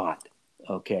 Mott,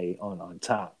 okay, on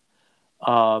top.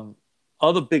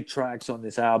 Other big tracks on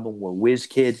this album were Whiz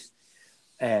Kid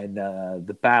and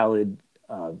the ballad,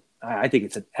 I think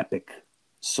it's an epic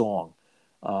song,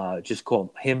 just called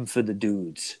Hymn for the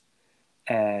Dudes.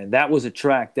 And that was a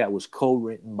track that was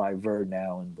co-written by Verdon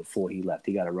Allen before he left.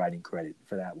 He got a writing credit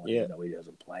for that one, even though he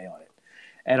doesn't play on it.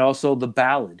 And also the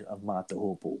ballad of Mott the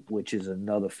Hoople, which is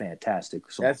another fantastic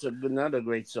song. That's another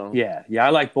great song. Yeah, I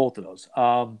like both of those.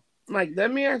 Mike,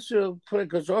 let me ask you,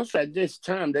 because also at this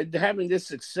time, they're having this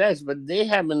success, but they're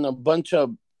having a bunch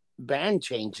of band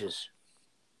changes.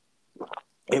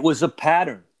 It was a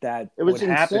pattern that it was would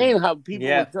insane happen. How people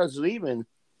were just leaving.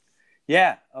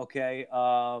 Yeah, okay.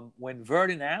 When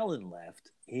Verdon Allen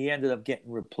left, he ended up getting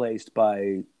replaced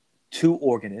by two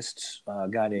organists, a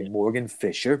guy named Morgan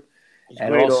Fisher It's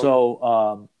and great.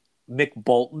 also Mick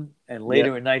Bolton. And Yeah.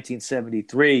 later in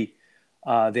 1973,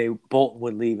 Bolton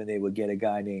would leave and they would get a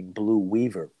guy named Blue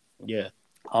Weaver. Yeah.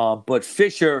 But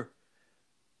Fisher,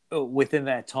 within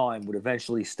that time, would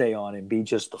eventually stay on and be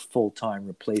just the full-time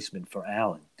replacement for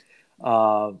Allen.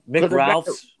 Mick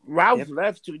Ralphs. Ralph Yep.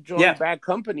 left to join Yeah. Bad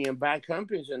Company, and Bad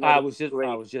Company is I another was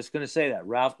great. just going to say that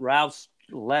Ralphs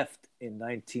left in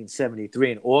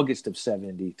 1973, in August of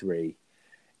 73,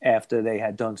 after they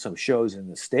had done some shows in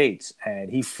the States,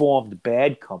 and he formed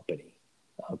Bad Company.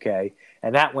 Okay,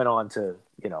 and that went on to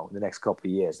the next couple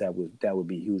of years. That would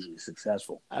be hugely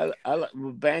successful.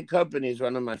 Bad Company is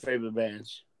one of my favorite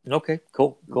bands. Okay,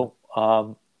 cool.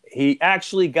 He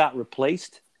actually got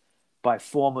replaced by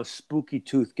former Spooky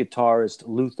Tooth guitarist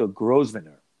Luther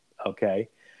Grosvenor. Okay,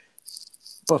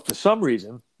 but for some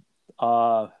reason,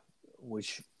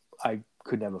 which I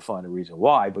could never find a reason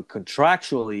why, but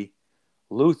contractually,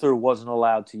 Luther wasn't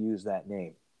allowed to use that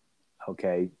name.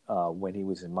 Okay, when he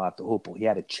was in Mott the Hoople, he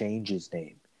had to change his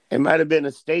name. It might have been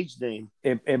a stage name.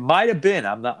 It might have been.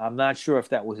 I'm not sure if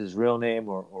that was his real name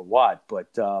or what, but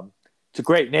it's a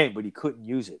great name. But he couldn't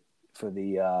use it for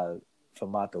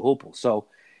Mott the Hoople, so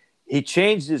he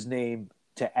changed his name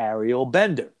to Ariel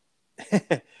Bender.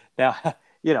 Now,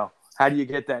 how do you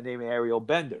get that name, Ariel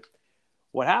Bender?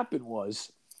 What happened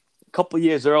was a couple of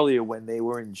years earlier when they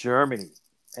were in Germany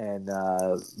and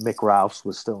Mick Ralphs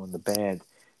was still in the band,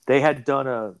 they had done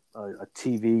a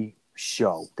TV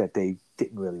show that they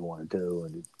didn't really want to do,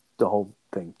 and the whole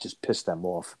thing just pissed them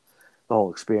off, the whole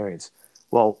experience.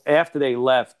 Well, after they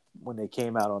left, when they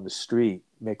came out on the street,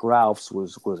 Mick Ralphs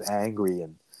was angry,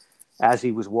 and as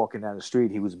he was walking down the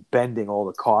street, he was bending all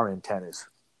the car antennas,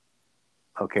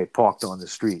 parked on the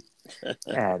street.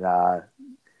 And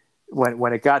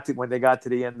when they got to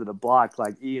the end of the block,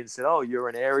 like Ian said, "Oh, you're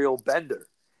an Ariel Bender,"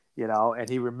 and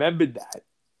he remembered that.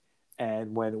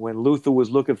 And when Luther was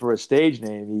looking for a stage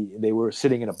name, they were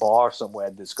sitting in a bar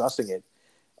somewhere discussing it,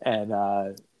 and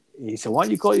he said, "Why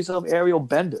don't you call yourself Ariel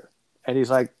Bender?" And he's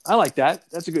like, "I like that.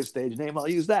 That's a good stage name. I'll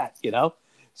use that."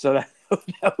 So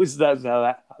that's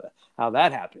how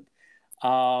that happened.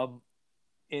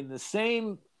 In the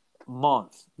same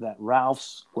month that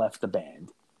Ralphs left the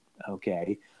band,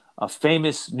 a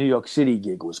famous New York City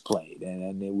gig was played,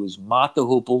 and it was Mott the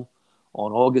Hoople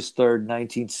on August 3rd,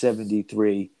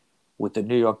 1973, with the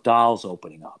New York Dolls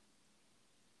opening up.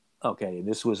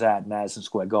 This was at Madison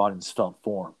Square Garden's Felt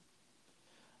Forum.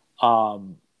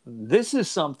 This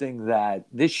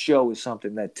show is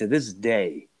something that to this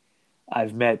day,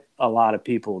 I've met a lot of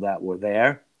people that were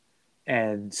there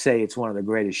and say it's one of the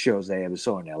greatest shows they ever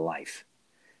saw in their life.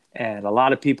 And a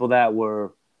lot of people that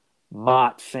were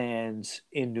Mott fans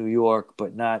in New York,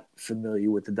 but not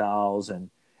familiar with the Dolls, and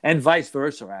vice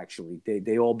versa, actually.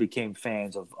 They all became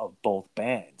fans of both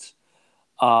bands.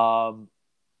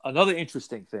 Another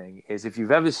interesting thing is if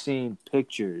you've ever seen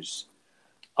pictures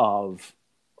of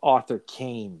Arthur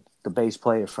Kane, the bass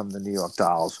player from the New York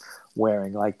Dolls,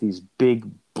 wearing like these big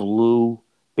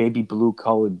baby blue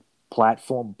colored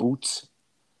platform boots.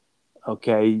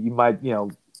 You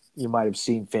might have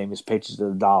seen famous pictures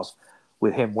of the Dolls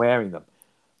with him wearing them.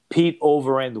 Pete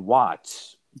Overend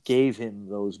Watts gave him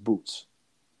those boots.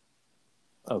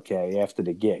 After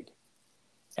the gig,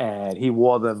 and he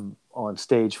wore them on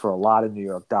stage for a lot of New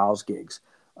York Dolls gigs.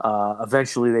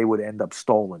 Eventually, they would end up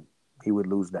stolen. He would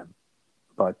lose them,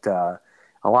 but a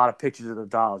lot of pictures of the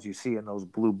Dolls you see in those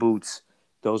blue boots,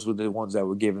 those were the ones that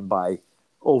were given by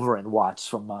Overend Watts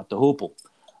from Mott the Hoople.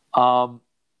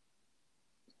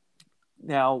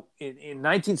 Now, in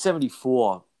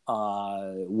 1974,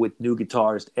 with new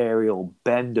guitarist Ariel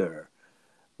Bender,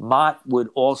 Mott would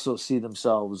also see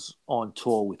themselves on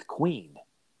tour with Queen.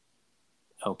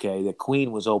 The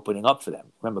Queen was opening up for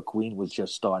them. Remember, Queen was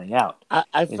just starting out.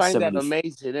 I find that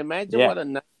amazing. Imagine what a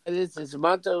night it is. It's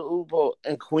Mott the Hoople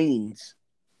and Queens.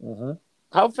 Mm-hmm.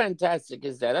 How fantastic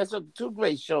is that? That's two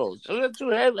great shows. Those are two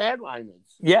headliners.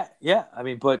 Yeah. I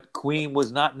mean, but Queen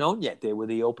was not known yet. They were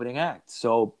the opening act.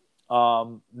 So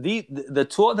the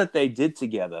tour that they did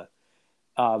together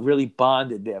really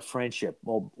bonded their friendship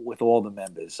with all the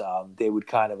members. They would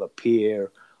kind of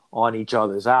appear on each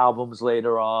other's albums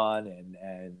later on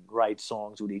and write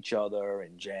songs with each other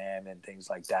and jam and things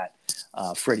like that.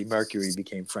 Freddie Mercury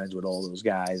became friends with all those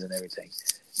guys and everything.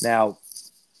 Now,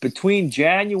 between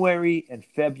January and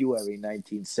February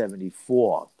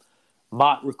 1974,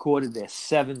 Mott recorded their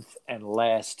seventh and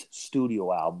last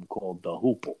studio album called The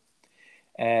Hoople.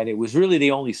 And it was really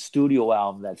the only studio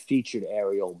album that featured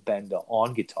Ariel Bender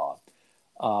on guitar.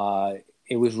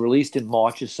 It was released in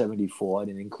March of 74,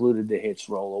 and it included the hits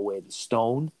Roll Away the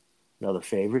Stone, another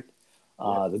favorite,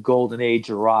 The golden age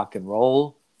of rock and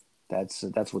roll. That's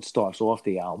what starts off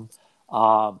the album.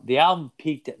 The album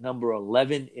peaked at number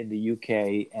 11 in the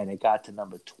UK, and it got to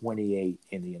number 28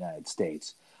 in the United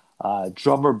States.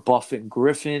 Drummer Buffin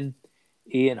Griffin,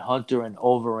 Ian Hunter, and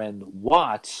Overend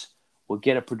Watts would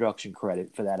get a production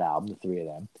credit for that album, the three of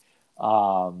them.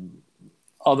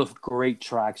 Other great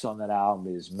tracks on that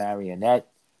album is Marionette,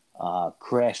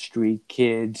 Crash Street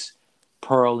Kids,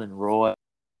 Pearl and Roy.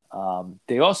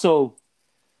 They also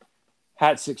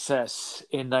had success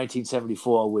in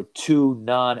 1974 with two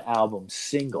non-album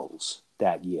singles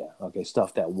that year. Okay,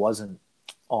 stuff that wasn't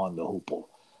on the Hoople.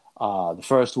 The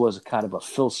first was kind of a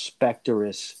Phil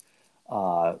Spector-ish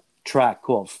track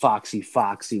called Foxy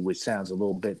Foxy, which sounds a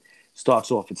little bit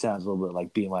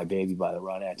like Be My Baby by the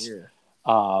Ronettes.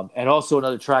 Yeah. And also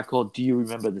another track called Do You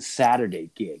Remember the Saturday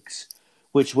Gigs,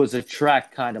 which was a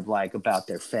track kind of like about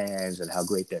their fans and how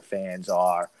great their fans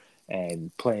are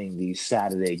and playing these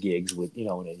Saturday gigs with,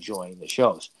 and enjoying the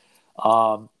shows.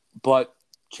 But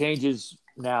changes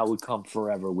now would come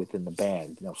forever within the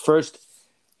band. First,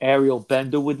 Ariel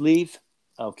Bender would leave,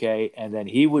 okay, and then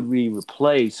he would be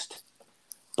replaced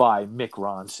by Mick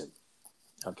Ronson.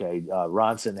 Okay,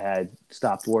 Ronson had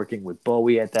stopped working with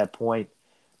Bowie at that point.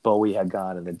 Bowie had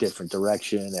gone in a different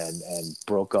direction and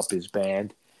broke up his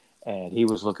band, and he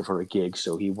was looking for a gig,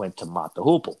 so he went to Mott the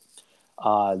Hoople.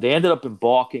 They ended up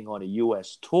embarking on a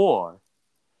U.S. tour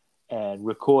and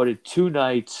recorded 2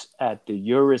 nights at the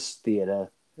Uris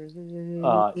Theater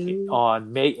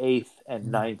on May 8th and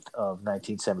 9th of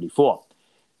 1974.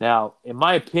 Now, in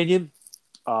my opinion,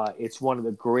 it's one of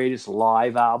the greatest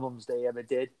live albums they ever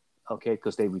did, okay,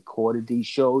 because they recorded these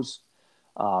shows.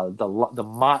 The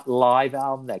Mott Live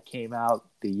album that came out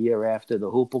the year after the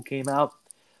Hoople came out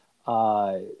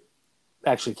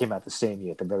actually came out the same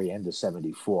year, at the very end of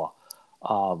 74.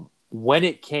 When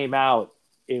it came out,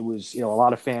 it was, a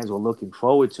lot of fans were looking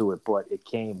forward to it, but it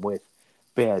came with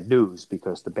bad news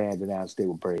because the band announced they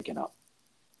were breaking up.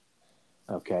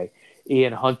 Okay.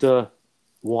 Ian Hunter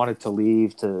wanted to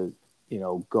leave to,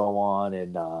 go on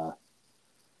and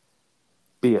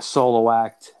be a solo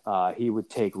act. He would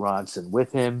take Ronson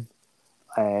with him,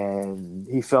 and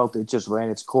he felt it just ran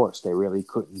its course. They really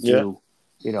couldn't do,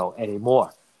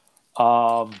 anymore.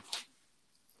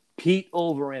 Pete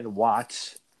Overend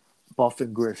Watts,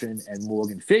 Buffin Griffin, and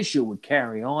Morgan Fisher would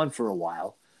carry on for a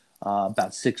while,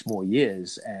 about 6 more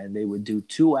years, and they would do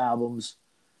 2 albums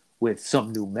with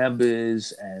some new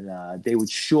members, and they would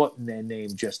shorten their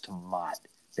name just to Mott.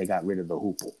 They got rid of the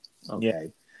Hoople. Okay. Yeah.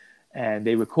 And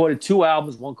they recorded 2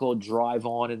 albums, one called Drive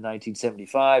On in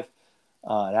 1975,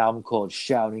 an album called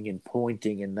Shouting and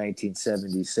Pointing in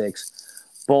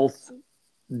 1976. Both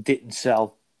didn't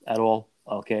sell at all.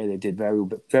 Okay, they did very,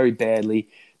 very badly.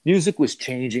 Music was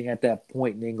changing at that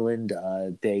point in England.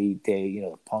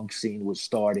 The punk scene was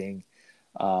starting.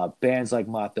 Bands like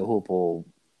Mott the Hoople,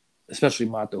 especially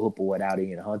Mott the Hoople without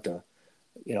Ian Hunter,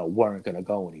 weren't going to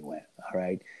go anywhere. All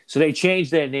right, so they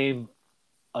changed their name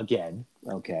again.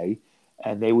 Okay,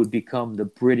 and they would become the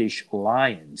British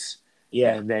Lions.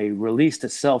 Yeah, and they released a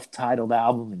self-titled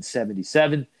album in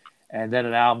 '77. And then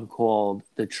an album called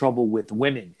The Trouble with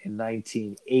Women in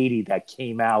 1980 that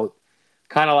came out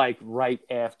kind of like right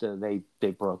after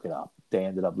they broke it up. They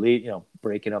ended up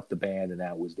breaking up the band, and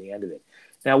that was the end of it.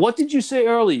 Now, what did you say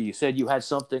earlier? You said you had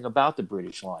something about the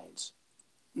British Lions.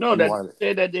 No,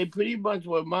 said that they pretty much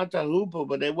were Mott the Hoople,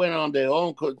 but they went on their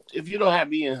own. Because if you don't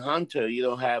have Ian Hunter, you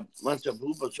don't have Mott the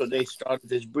Hoople. So they started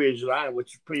this British Lion,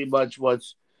 which pretty much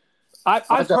was.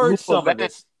 I've heard some of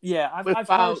this. Yeah, I've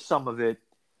heard some of it.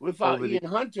 Without Ian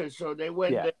Hunter, so they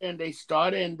went there and they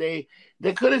started, and they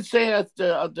couldn't say as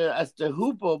the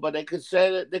Hoople, but they could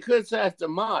say as the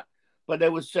Mott, but they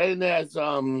were saying that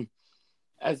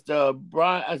as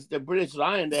the British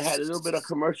Lion. They had a little bit of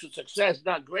commercial success,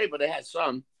 not great, but they had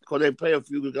some because they play a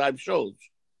few live shows.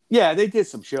 Yeah, they did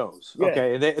some shows. Yeah.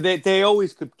 Okay, and they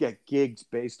always could get gigs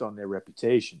based on their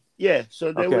reputation. Yeah,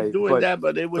 so they were doing that,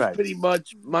 but it was pretty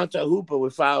much Mott the Hoople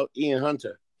without Ian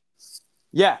Hunter.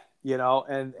 Yeah.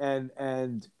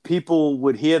 And people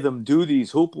would hear them do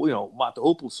these Hoople, Mott the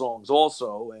Hoople songs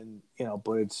also, and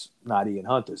but it's not Ian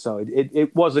Hunter, so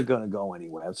it wasn't going to go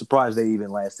anywhere. I'm surprised they even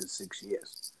lasted 6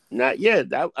 years. Not yet.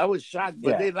 I was shocked,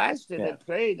 but they lasted. They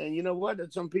played, and you know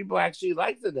what? Some people actually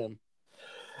liked them.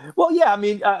 Well, yeah, I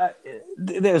mean,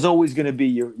 there's always going to be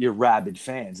your rabid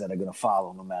fans that are going to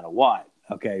follow no matter what.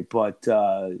 Okay, but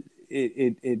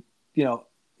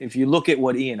if you look at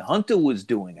what Ian Hunter was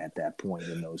doing at that point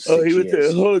in those 6 years. He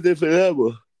was a whole different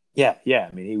level. Yeah. I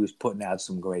mean, he was putting out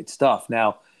some great stuff.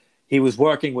 Now, he was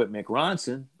working with Mick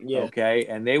Ronson, okay,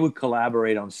 and they would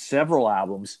collaborate on several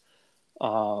albums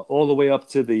all the way up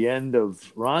to the end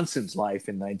of Ronson's life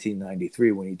in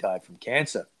 1993 when he died from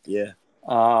cancer. Yeah.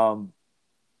 Um,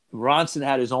 Ronson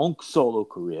had his own solo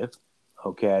career.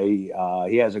 Okay,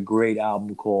 he has a great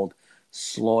album called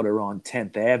Slaughter on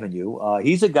 10th Avenue.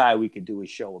 He's a guy we could do a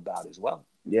show about as well.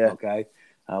 Yeah. Okay,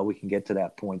 we can get to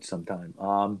that point sometime.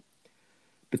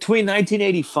 Between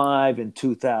 1985 and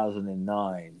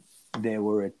 2009, there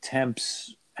were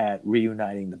attempts at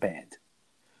reuniting the band,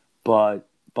 but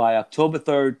by October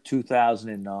 3rd,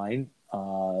 2009,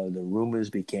 the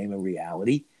rumors became a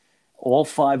reality. All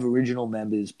 5 original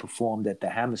members performed at the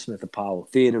Hammersmith Apollo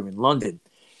Theatre in London.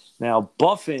 Now,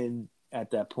 Buffin,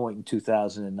 at that point in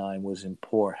 2009, was in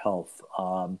poor health.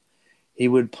 He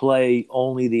would play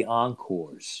only the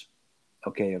encores,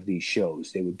 okay, of these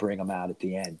shows. They would bring them out at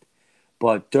the end.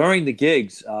 But during the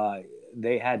gigs,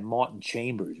 they had Martin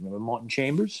Chambers. Remember Martin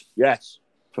Chambers? Yes.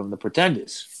 From the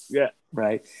Pretenders. Yeah.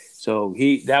 Right? So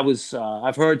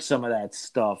I've heard some of that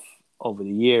stuff over the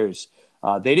years.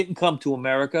 They didn't come to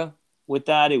America with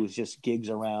that. It was just gigs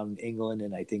around England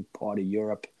and I think part of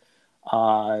Europe.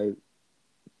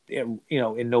 In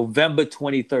November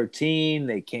 2013,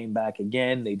 they came back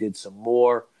again. They did some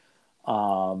more.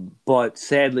 But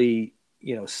sadly,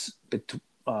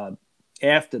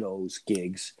 after those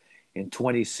gigs in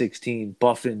 2016,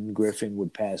 Buffin Griffin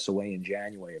would pass away in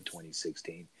January of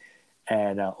 2016.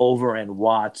 And Over and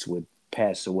Watts would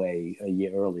pass away a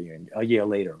year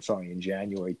later, in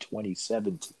January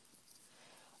 2017.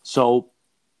 So,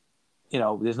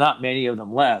 there's not many of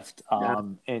them left.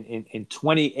 And in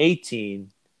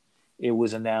 2018, it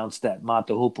was announced that Mott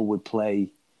the Hoople would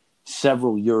play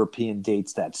several European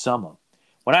dates that summer.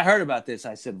 When I heard about this,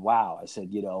 I said, wow. I said,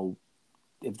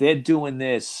 if they're doing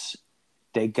this,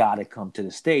 they got to come to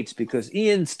the States because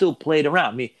Ian still played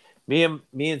around. Me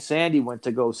and Sandy went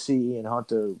to go see Ian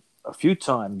Hunter a few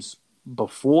times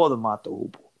before the Mott the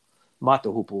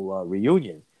Hoople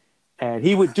reunion. And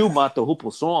he would do Mott the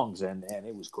Hoople songs, and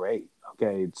it was great.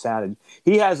 Okay,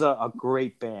 he has a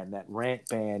great band. That Rant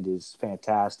band is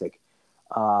fantastic.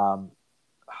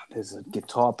 There's a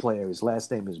guitar player. His last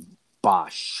name is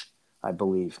Bosch, I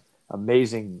believe.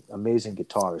 Amazing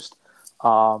guitarist.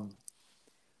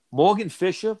 Morgan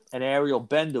Fisher and Ariel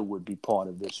Bender would be part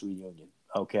of this reunion.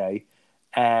 Okay,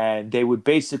 and they would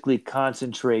basically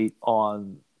concentrate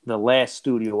on the last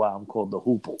studio album called The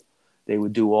Hoople. They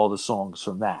would do all the songs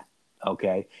from that.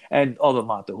 Okay, and other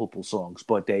Mott the Hoople songs,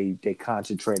 but they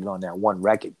concentrated on that one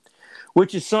record,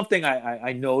 which is something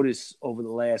I noticed over the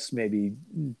last maybe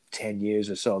 10 years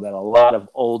or so that a lot of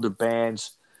older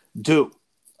bands do.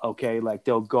 Okay, like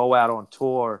they'll go out on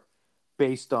tour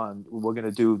based on we're going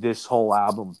to do this whole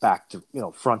album back to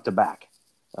front to back.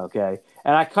 Okay,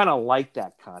 and I kind of like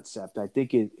that concept. I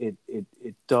think it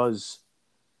does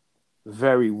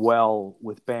very well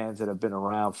with bands that have been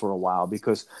around for a while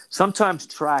because sometimes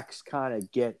tracks kind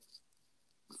of get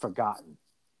forgotten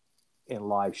in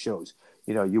live shows.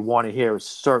 You want to hear a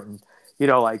certain,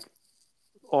 like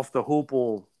off the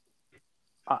Hoople.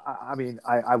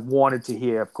 I wanted to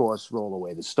hear, of course, Roll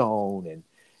Away the Stone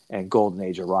and Golden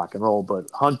Age of Rock and Roll,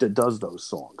 but Hunter does those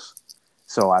songs.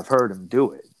 So I've heard him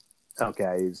do it.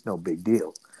 Okay, it's no big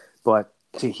deal. But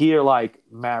to hear like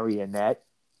Marionette,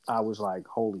 I was like,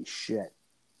 holy shit.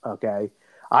 Okay.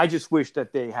 I just wish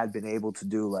that they had been able to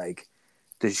do like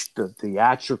the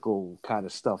theatrical kind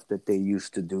of stuff that they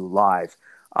used to do live.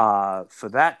 For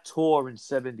that tour in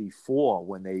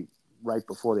 74, right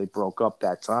before they broke up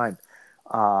that time,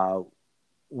 before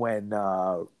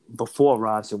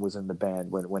Ronson was in the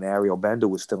band, when Ariel Bender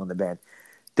was still in the band,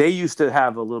 they used to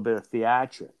have a little bit of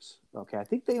theatrics. Okay. I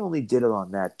think they only did it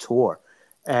on that tour.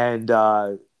 And,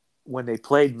 when they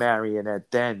played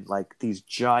Marionette then, like these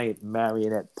giant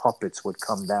marionette puppets would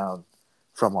come down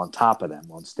from on top of them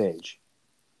on stage.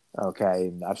 Okay,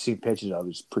 and I've seen pictures of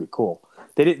it. It's pretty cool.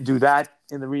 They didn't do that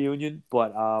in the reunion,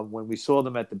 but when we saw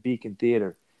them at the Beacon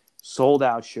Theater, sold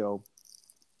out show,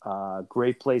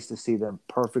 great place to see them,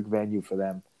 perfect venue for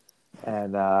them.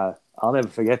 And I'll never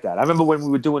forget that. I remember when we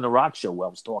were doing the rock show, I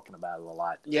was talking about it a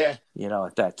lot. Yeah.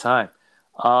 At that time.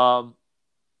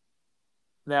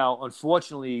 Now,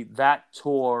 unfortunately, that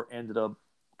tour ended up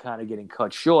kind of getting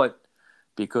cut short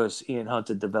because Ian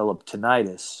Hunter developed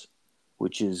tinnitus,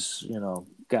 which is,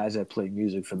 guys that play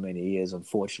music for many years,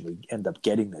 unfortunately, end up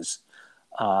getting this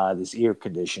ear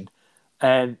condition.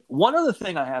 And one other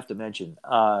thing I have to mention,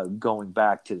 going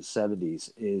back to the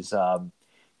 70s, is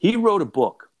he wrote a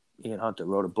book. Ian Hunter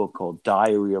wrote a book called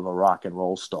Diary of a Rock and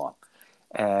Roll Star.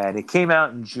 And it came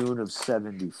out in June of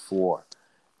 74.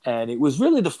 And it was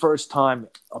really the first time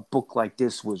a book like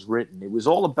this was written. It was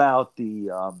all about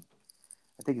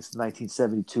I think it's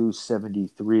 1972,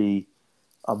 73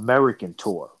 American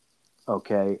tour.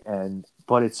 Okay,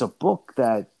 but it's a book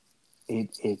that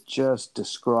it just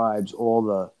describes all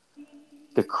the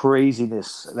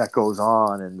craziness that goes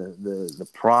on and the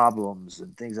problems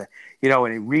and things that,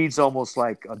 and it reads almost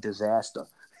like a disaster.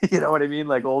 You know what I mean?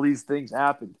 Like all these things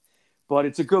happened, but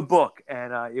it's a good book,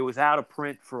 and it was out of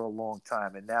print for a long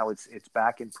time, and now it's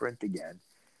back in print again,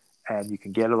 and you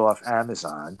can get it off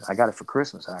Amazon. I got it for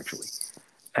Christmas actually,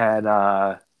 and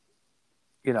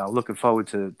looking forward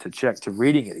to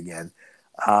reading it again.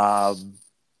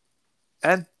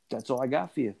 And that's all I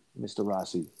got for you, Mr.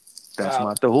 Rossi. That's Wow.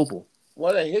 Mott the Hoople.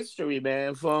 What a history,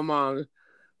 man! From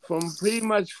pretty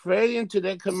much fading to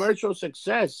their commercial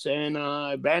success, and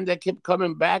a band that kept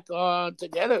coming back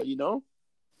together.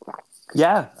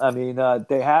 Yeah, I mean,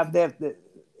 they have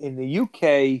in the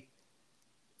UK.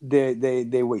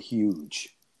 They were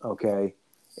huge. Okay,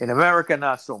 in America,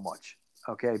 not so much.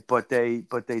 Okay, but they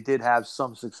did have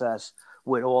some success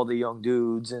with All the Young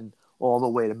Dudes and all the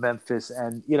way to Memphis,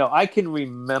 and I can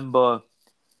remember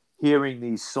hearing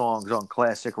these songs on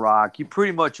classic rock. You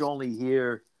pretty much only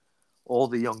hear All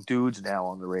the Young Dudes now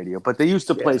on the radio, but they used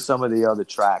to play some of the other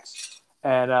tracks.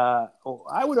 And I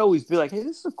would always be like, hey,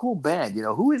 this is a cool band.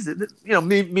 Who is it?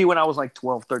 Me when I was like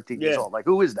 12, 13 years old. Like,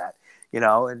 who is that?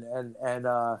 And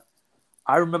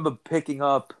I remember picking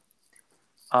up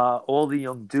All the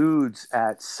Young Dudes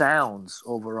at Sounds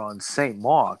over on St.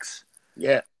 Mark's.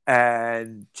 Yeah.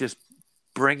 And just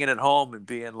bringing it home and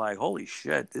being like, holy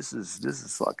shit, this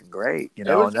is fucking great. It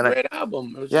was a great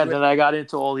album. Then I got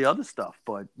into all the other stuff.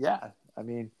 But yeah, I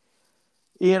mean,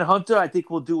 Ian Hunter, I think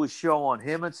we'll do a show on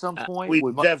him at some point. We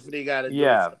definitely got to do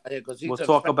it. Because we'll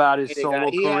talk about his solo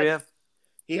career.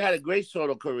 He had a great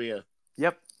solo career.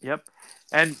 Yep.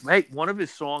 And hey, one of his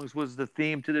songs was the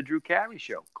theme to the Drew Carey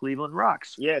show, Cleveland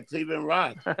Rocks. Yeah, Cleveland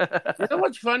Rocks. You know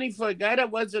what's funny? For a guy that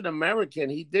wasn't American,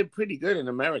 he did pretty good in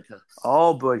America.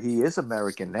 Oh, but he is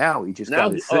American now. He just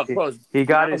got his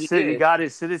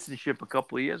citizenship a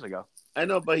couple of years ago. I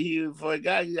know, but for a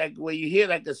guy like when you hear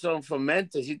like a song from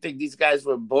Memphis, you think these guys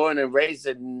were born and raised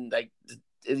in like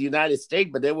the United States,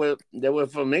 but they were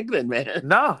from England, man.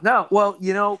 No. Well,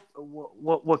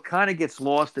 what kind of gets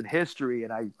lost in history,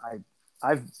 and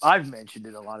I've mentioned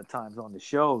it a lot of times on the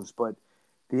shows, but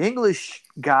the English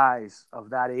guys of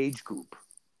that age group,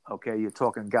 okay, you're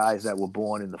talking guys that were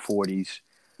born in the 40s,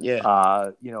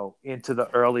 into the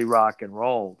early rock and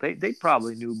roll. They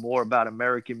probably knew more about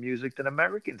American music than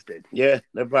Americans did. Yeah,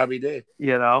 they probably did.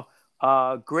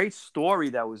 Great story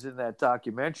that was in that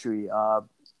documentary. Of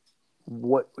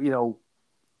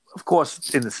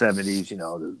course, in the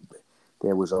 70s,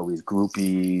 there was always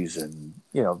groupies and,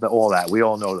 all that. We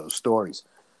all know those stories.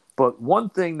 But one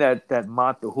thing that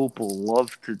Mott the Hoople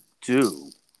loved to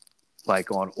do,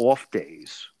 like on off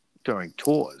days during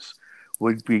tours,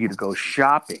 would be to go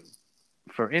shopping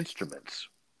for instruments,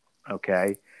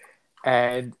 okay?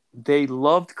 And they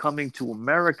loved coming to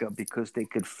America because they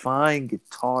could find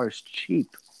guitars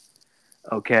cheap,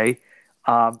 okay?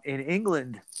 In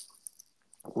England,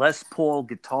 Les Paul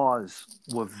guitars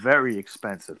were very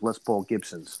expensive. Les Paul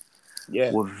Gibsons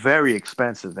were very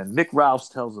expensive. And Mick Rouse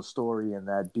tells a story in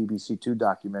that BBC Two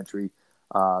documentary,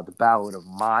 The Ballad of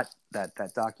Mott, that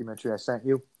documentary I sent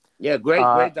you. Yeah, great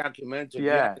documentary.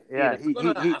 Yeah.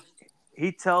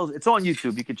 He tells, it's on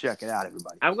YouTube. You can check it out,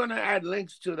 everybody. I'm going to add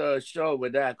links to the show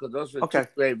with that because those were two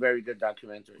great, very good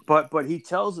documentaries. But he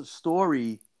tells a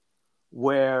story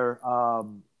where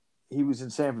he was in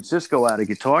San Francisco at a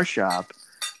guitar shop,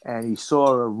 and he saw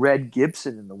a red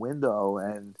Gibson in the window,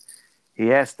 and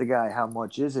he asked the guy, how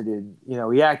much is it? And,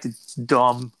 he acted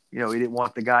dumb. He didn't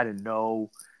want the guy to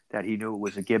know that he knew it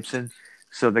was a Gibson.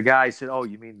 So the guy said, oh,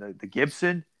 you mean the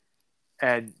Gibson?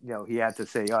 And, he had to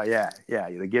say, oh, yeah,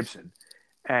 the Gibson.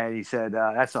 And he said,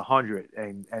 that's 100.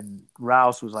 And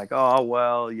Rouse was like, oh,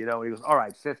 well, he goes, all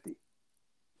right, 50.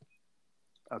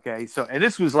 Okay. So, and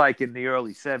this was like in the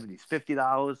early 70s,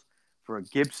 $50 for a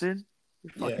Gibson.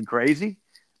 You're fucking crazy.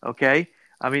 Okay.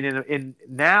 I mean, in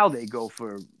now they can go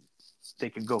for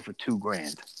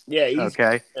 $2,000. Yeah.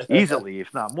 Okay. Easily,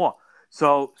 if not more.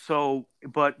 So,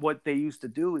 but what they used to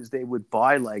do is they would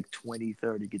buy like 20,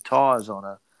 30 guitars on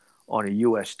a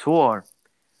U.S. tour,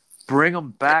 bring them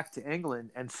back to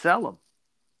England and sell them.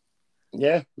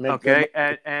 Yeah. Okay.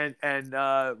 And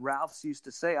Ralph's used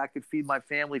to say, I could feed my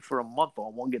family for a month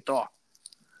on one guitar.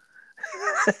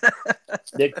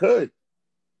 They could.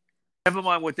 Never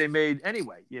mind what they made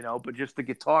anyway, but just the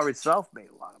guitar itself made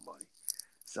a lot of money.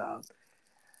 So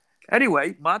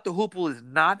anyway, Mott the Hoople is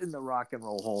not in the Rock and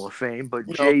Roll Hall of Fame, but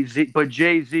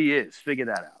Jay-Z is. Figure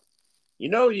that out.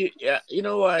 you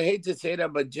know, I hate to say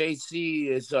that, but JC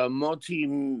is a multi,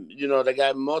 they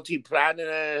got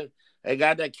multi-platinum. A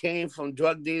guy that came from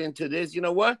drug dealing to this. You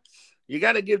know what? You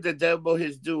got to give the devil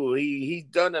his due. He's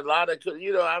done a lot of,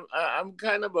 I'm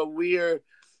kind of a weird.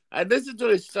 I listen to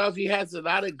his stuff. He has a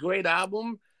lot of great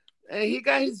album, and he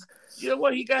got his. You know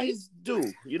what? He got his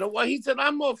due. You know what? He said,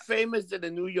 "I'm more famous than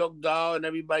the New York Doll and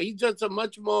everybody." He's just a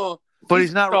much more. But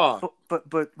he's not. Star.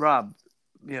 But Rob,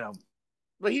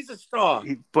 But he's a star.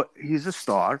 But he's a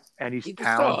star, and he's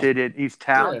talented. He's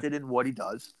talented in what he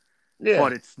does. Yeah.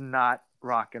 But it's not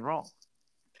rock and roll.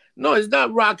 No, it's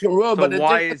not rock and roll. So but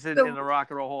why is it in the Rock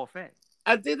and Roll Hall of Fame?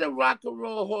 I think the Rock and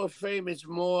Roll Hall of Fame is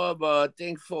more of a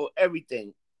thing for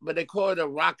everything. But they call it a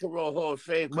Rock and Roll Hall of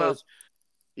Fame because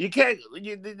you can't.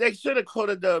 They should have called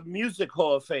it the Music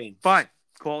Hall of Fame. Fine,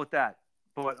 call it that.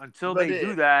 But until they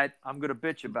do that, I'm going to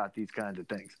bitch about these kinds of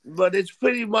things. But it's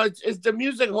pretty much, it's the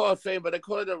Music Hall of Fame, but they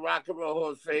call it the Rock and Roll Hall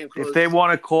of Fame. If they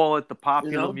want to call it the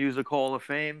Popular Music Hall of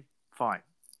Fame, fine.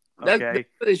 Okay. That's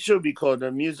what it should be called,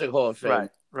 the Music Hall of Fame.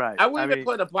 Right. I wouldn't even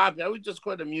call it the Popular. I would just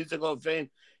call it the Music Hall of Fame.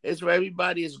 It's where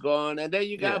everybody is gone. And then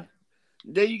you got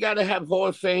to have Hall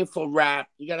of Fame for rap.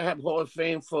 You got to have Hall of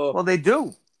Fame for... Well, they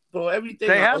do. For everything.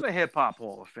 They have a hip-hop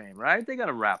Hall of Fame, right? They got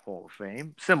a rap Hall of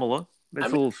Fame. Similar.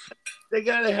 They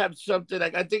gotta have something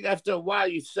like, I think after a while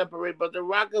you separate, but the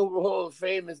Rock and Roll Hall of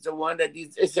Fame is the one that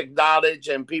it's acknowledged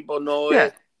and people know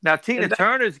it. Now Tina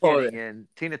Turner's getting in.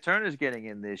 Tina Turner's getting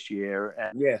in this year.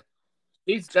 And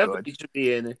she's definitely should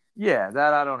be in it. Yeah,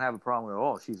 that I don't have a problem at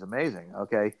all. She's amazing.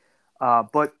 Okay,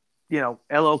 but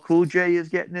LL Cool J is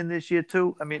getting in this year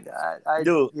too. I mean,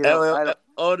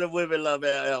 all the women love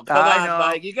LL. Come on,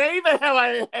 Mike. You can't even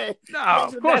have No,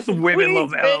 of course the women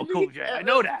love LL Cool J. I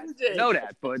know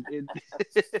that. But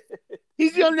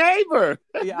he's your neighbor.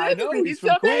 Yeah, I know. He's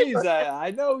from Queens.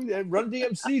 I know. And Run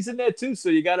DMC's in there too, so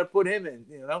you got to put him in.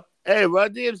 Hey,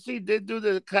 Run DMC did do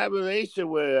the collaboration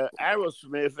with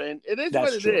Aerosmith, and it is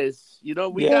what it is.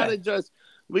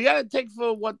 We gotta take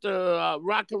for what the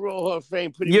Rock and Roll Hall of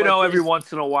Fame pretty much is. Every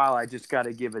once in a while, I just got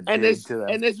to give a dig to them.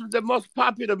 And it's the most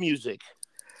popular music.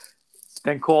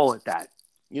 Then call it that.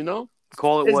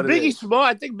 Call it what Biggie it is. Small.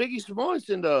 I think Biggie Small is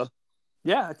in the...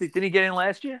 Yeah, I think, didn't he get in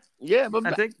last year? Yeah, but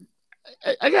I think...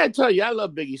 I got to tell you, I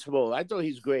love Biggie Small. I thought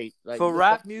he's great. Like, for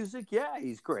rap music, yeah,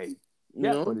 he's great.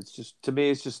 But it's just, to me,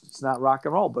 it's not rock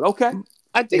and roll. But okay.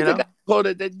 I think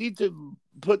they need to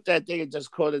put that thing and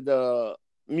just call it the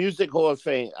Music Hall of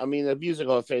Fame. I mean, the Music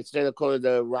Hall of Fame instead of calling it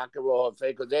the Rock and Roll Hall of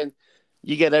Fame, because then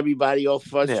you get everybody all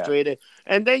frustrated.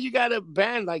 And then you got a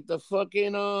band like the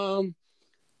fucking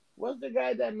what's the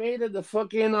guy that made it? The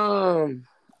fucking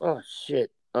oh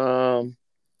shit.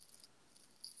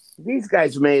 These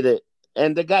guys made it,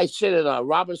 and the guy shitted on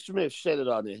Robert Smith. Shitted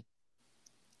on it.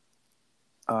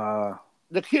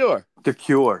 The Cure. The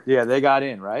Cure. Yeah, they got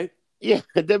in, right? Yeah,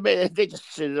 they just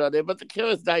shitted on it, but the Cure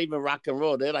is not even rock and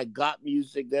roll. They're like goth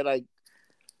music. They're like,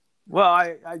 well,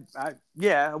 I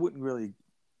wouldn't really.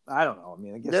 I don't know. I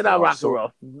mean, I guess they're not rock and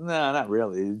roll. No, not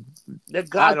really. They're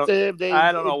goth.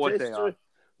 I don't know what they are.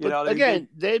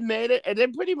 They made it, and they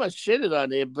pretty much shitted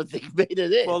on it, but they made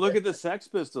it in. Well, look at the Sex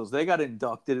Pistols. They got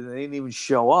inducted, and they didn't even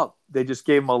show up. They just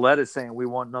gave them a letter saying, "We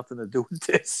want nothing to do with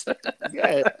this."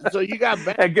 Yeah, so you got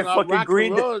and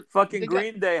fucking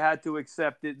Green Day had to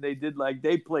accept it, and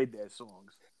they played their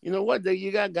songs. You know what?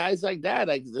 You got guys like that,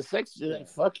 like the Sex. Like,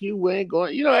 fuck you, we ain't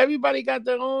going. Everybody got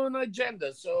their own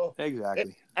agenda. So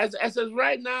exactly. As of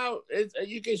right now,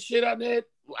 you can shit on it.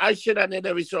 I shit on it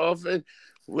every so often.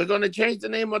 We're going to change the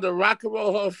name of the Rock and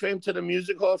Roll Hall of Fame to the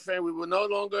Music Hall of Fame. We will no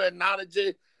longer acknowledge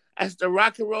it as the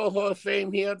Rock and Roll Hall of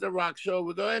Fame here at the Rock Show.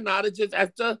 We're going to acknowledge it as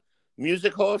the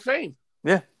Music Hall of Fame.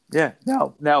 Yeah.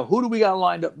 Now, who do we got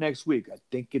lined up next week? I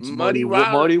think it's Muddy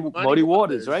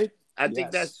Waters, right? I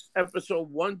think that's episode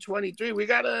 123. We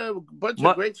got a bunch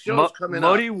of great shows coming up.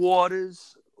 Muddy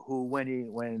Waters, who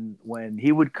when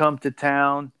he would come to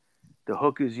town, the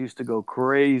hookers used to go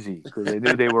crazy because they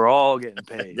knew they were all getting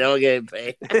paid. They were getting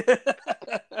paid.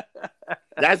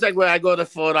 That's like when I go to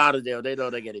Fort Lauderdale. They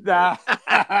know they're getting paid.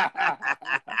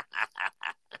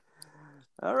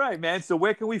 All right, man. So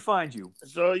where can we find you?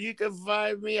 So you can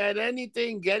find me at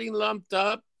anything Getting Lumped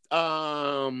Up.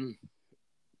 Getting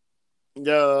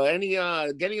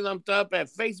Lumped Up at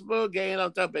Facebook, Getting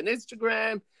Lumped Up at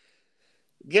Instagram,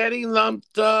 Getting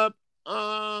Lumped Up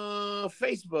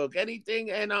Facebook,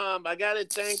 anything. And I gotta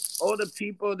thank all the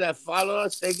people that follow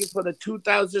us. Thank you for the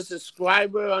 2,000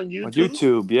 subscribers on YouTube. On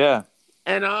YouTube, yeah.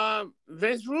 And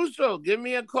Vince Russo, give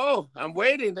me a call. I'm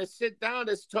waiting. Let's sit down.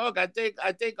 Let's talk. I think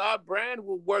our brand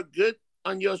will work good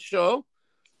on your show.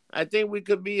 I think we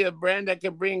could be a brand that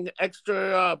can bring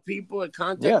extra people and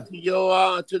contact to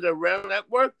your to the Realm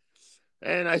Network.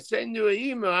 And I send you an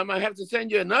email. I might have to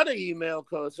send you another email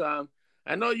because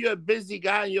I know you're a busy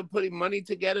guy and you're putting money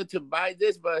together to buy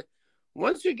this. But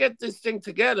once you get this thing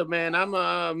together, man,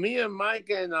 I'm me and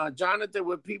Mike and Jonathan,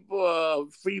 with people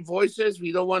free voices.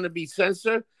 We don't want to be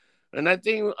censored. And I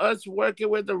think us working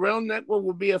with the Realm Network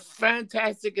will be a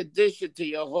fantastic addition to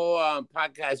your whole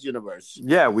podcast universe.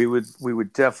 Yeah, we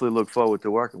would definitely look forward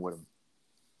to working with them.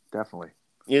 Definitely.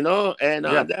 You know, and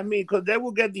I mean, because they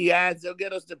will get the ads, they'll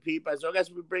get us the people. As long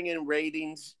as we bring in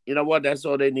ratings, you know what? That's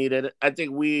all they needed. I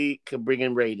think we can bring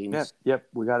in ratings. Yep.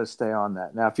 We got to stay on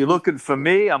that. Now, if you're looking for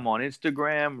me, I'm on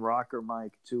Instagram,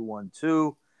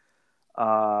 RockerMike212.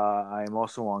 I am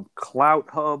also on Clout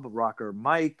Hub, Rocker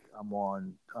Mike. I'm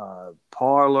on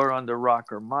Parler under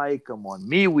Rocker Mike. I'm on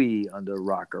MeWe under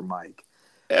Rocker Mike.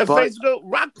 Facebook,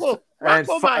 Rocco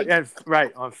Mike. And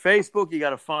right, on Facebook, you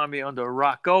got to find me under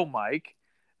Rocco Mike,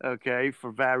 okay,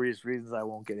 for various reasons I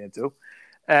won't get into.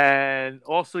 And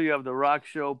also you have the Rock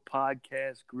Show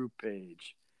podcast group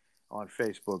page on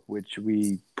Facebook, which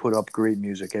we put up great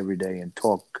music every day and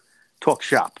talk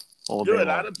shop. Dude, a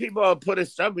lot of people are putting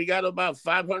stuff. We got about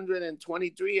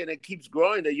 523, and it keeps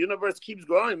growing. The universe keeps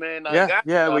growing, man.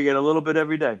 We get a little bit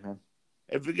every day, man.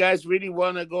 If you guys really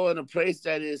want to go in a place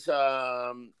that is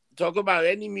talk about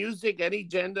any music, any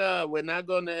gender, we're not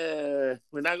gonna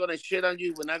shit on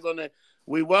you.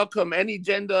 We welcome any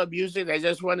gender of music. I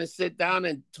just want to sit down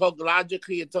and talk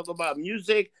logically and talk about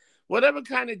music, whatever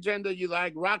kind of gender you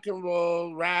like, rock and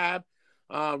roll, rap,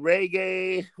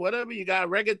 reggae, whatever you got,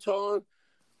 reggaeton.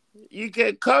 You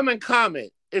can come and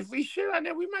comment. If we shit on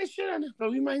it, we might shit on it,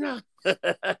 but we might not.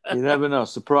 You never know.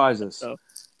 Surprise us. So,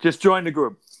 just join the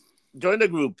group. Join the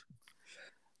group.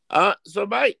 So,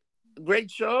 Mike,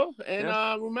 great show. And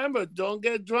remember, don't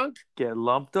get drunk. Get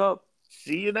lumped up.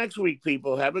 See you next week,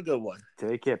 people. Have a good one.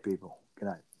 Take care, people. Good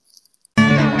night.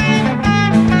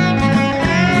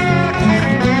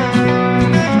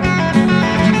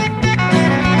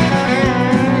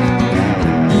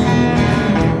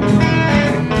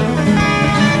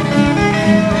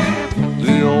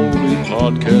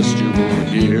 Podcast you will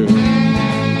hear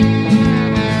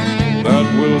that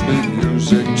will be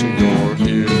music to your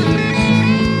ears.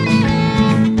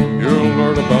 You'll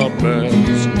learn about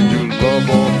bands you love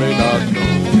or may not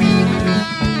know,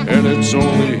 and it's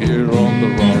only here on The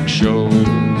Rock Show.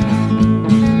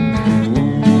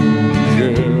 Ooh,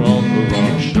 yeah, on The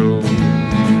Rock Show.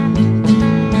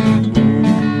 Ooh,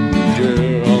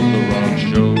 yeah, on The Rock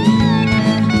Show.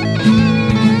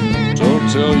 Don't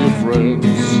tell your friends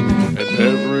and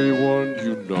everyone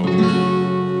you know.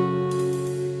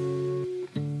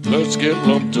 Let's get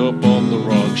lumped up on The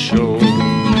Rock Show.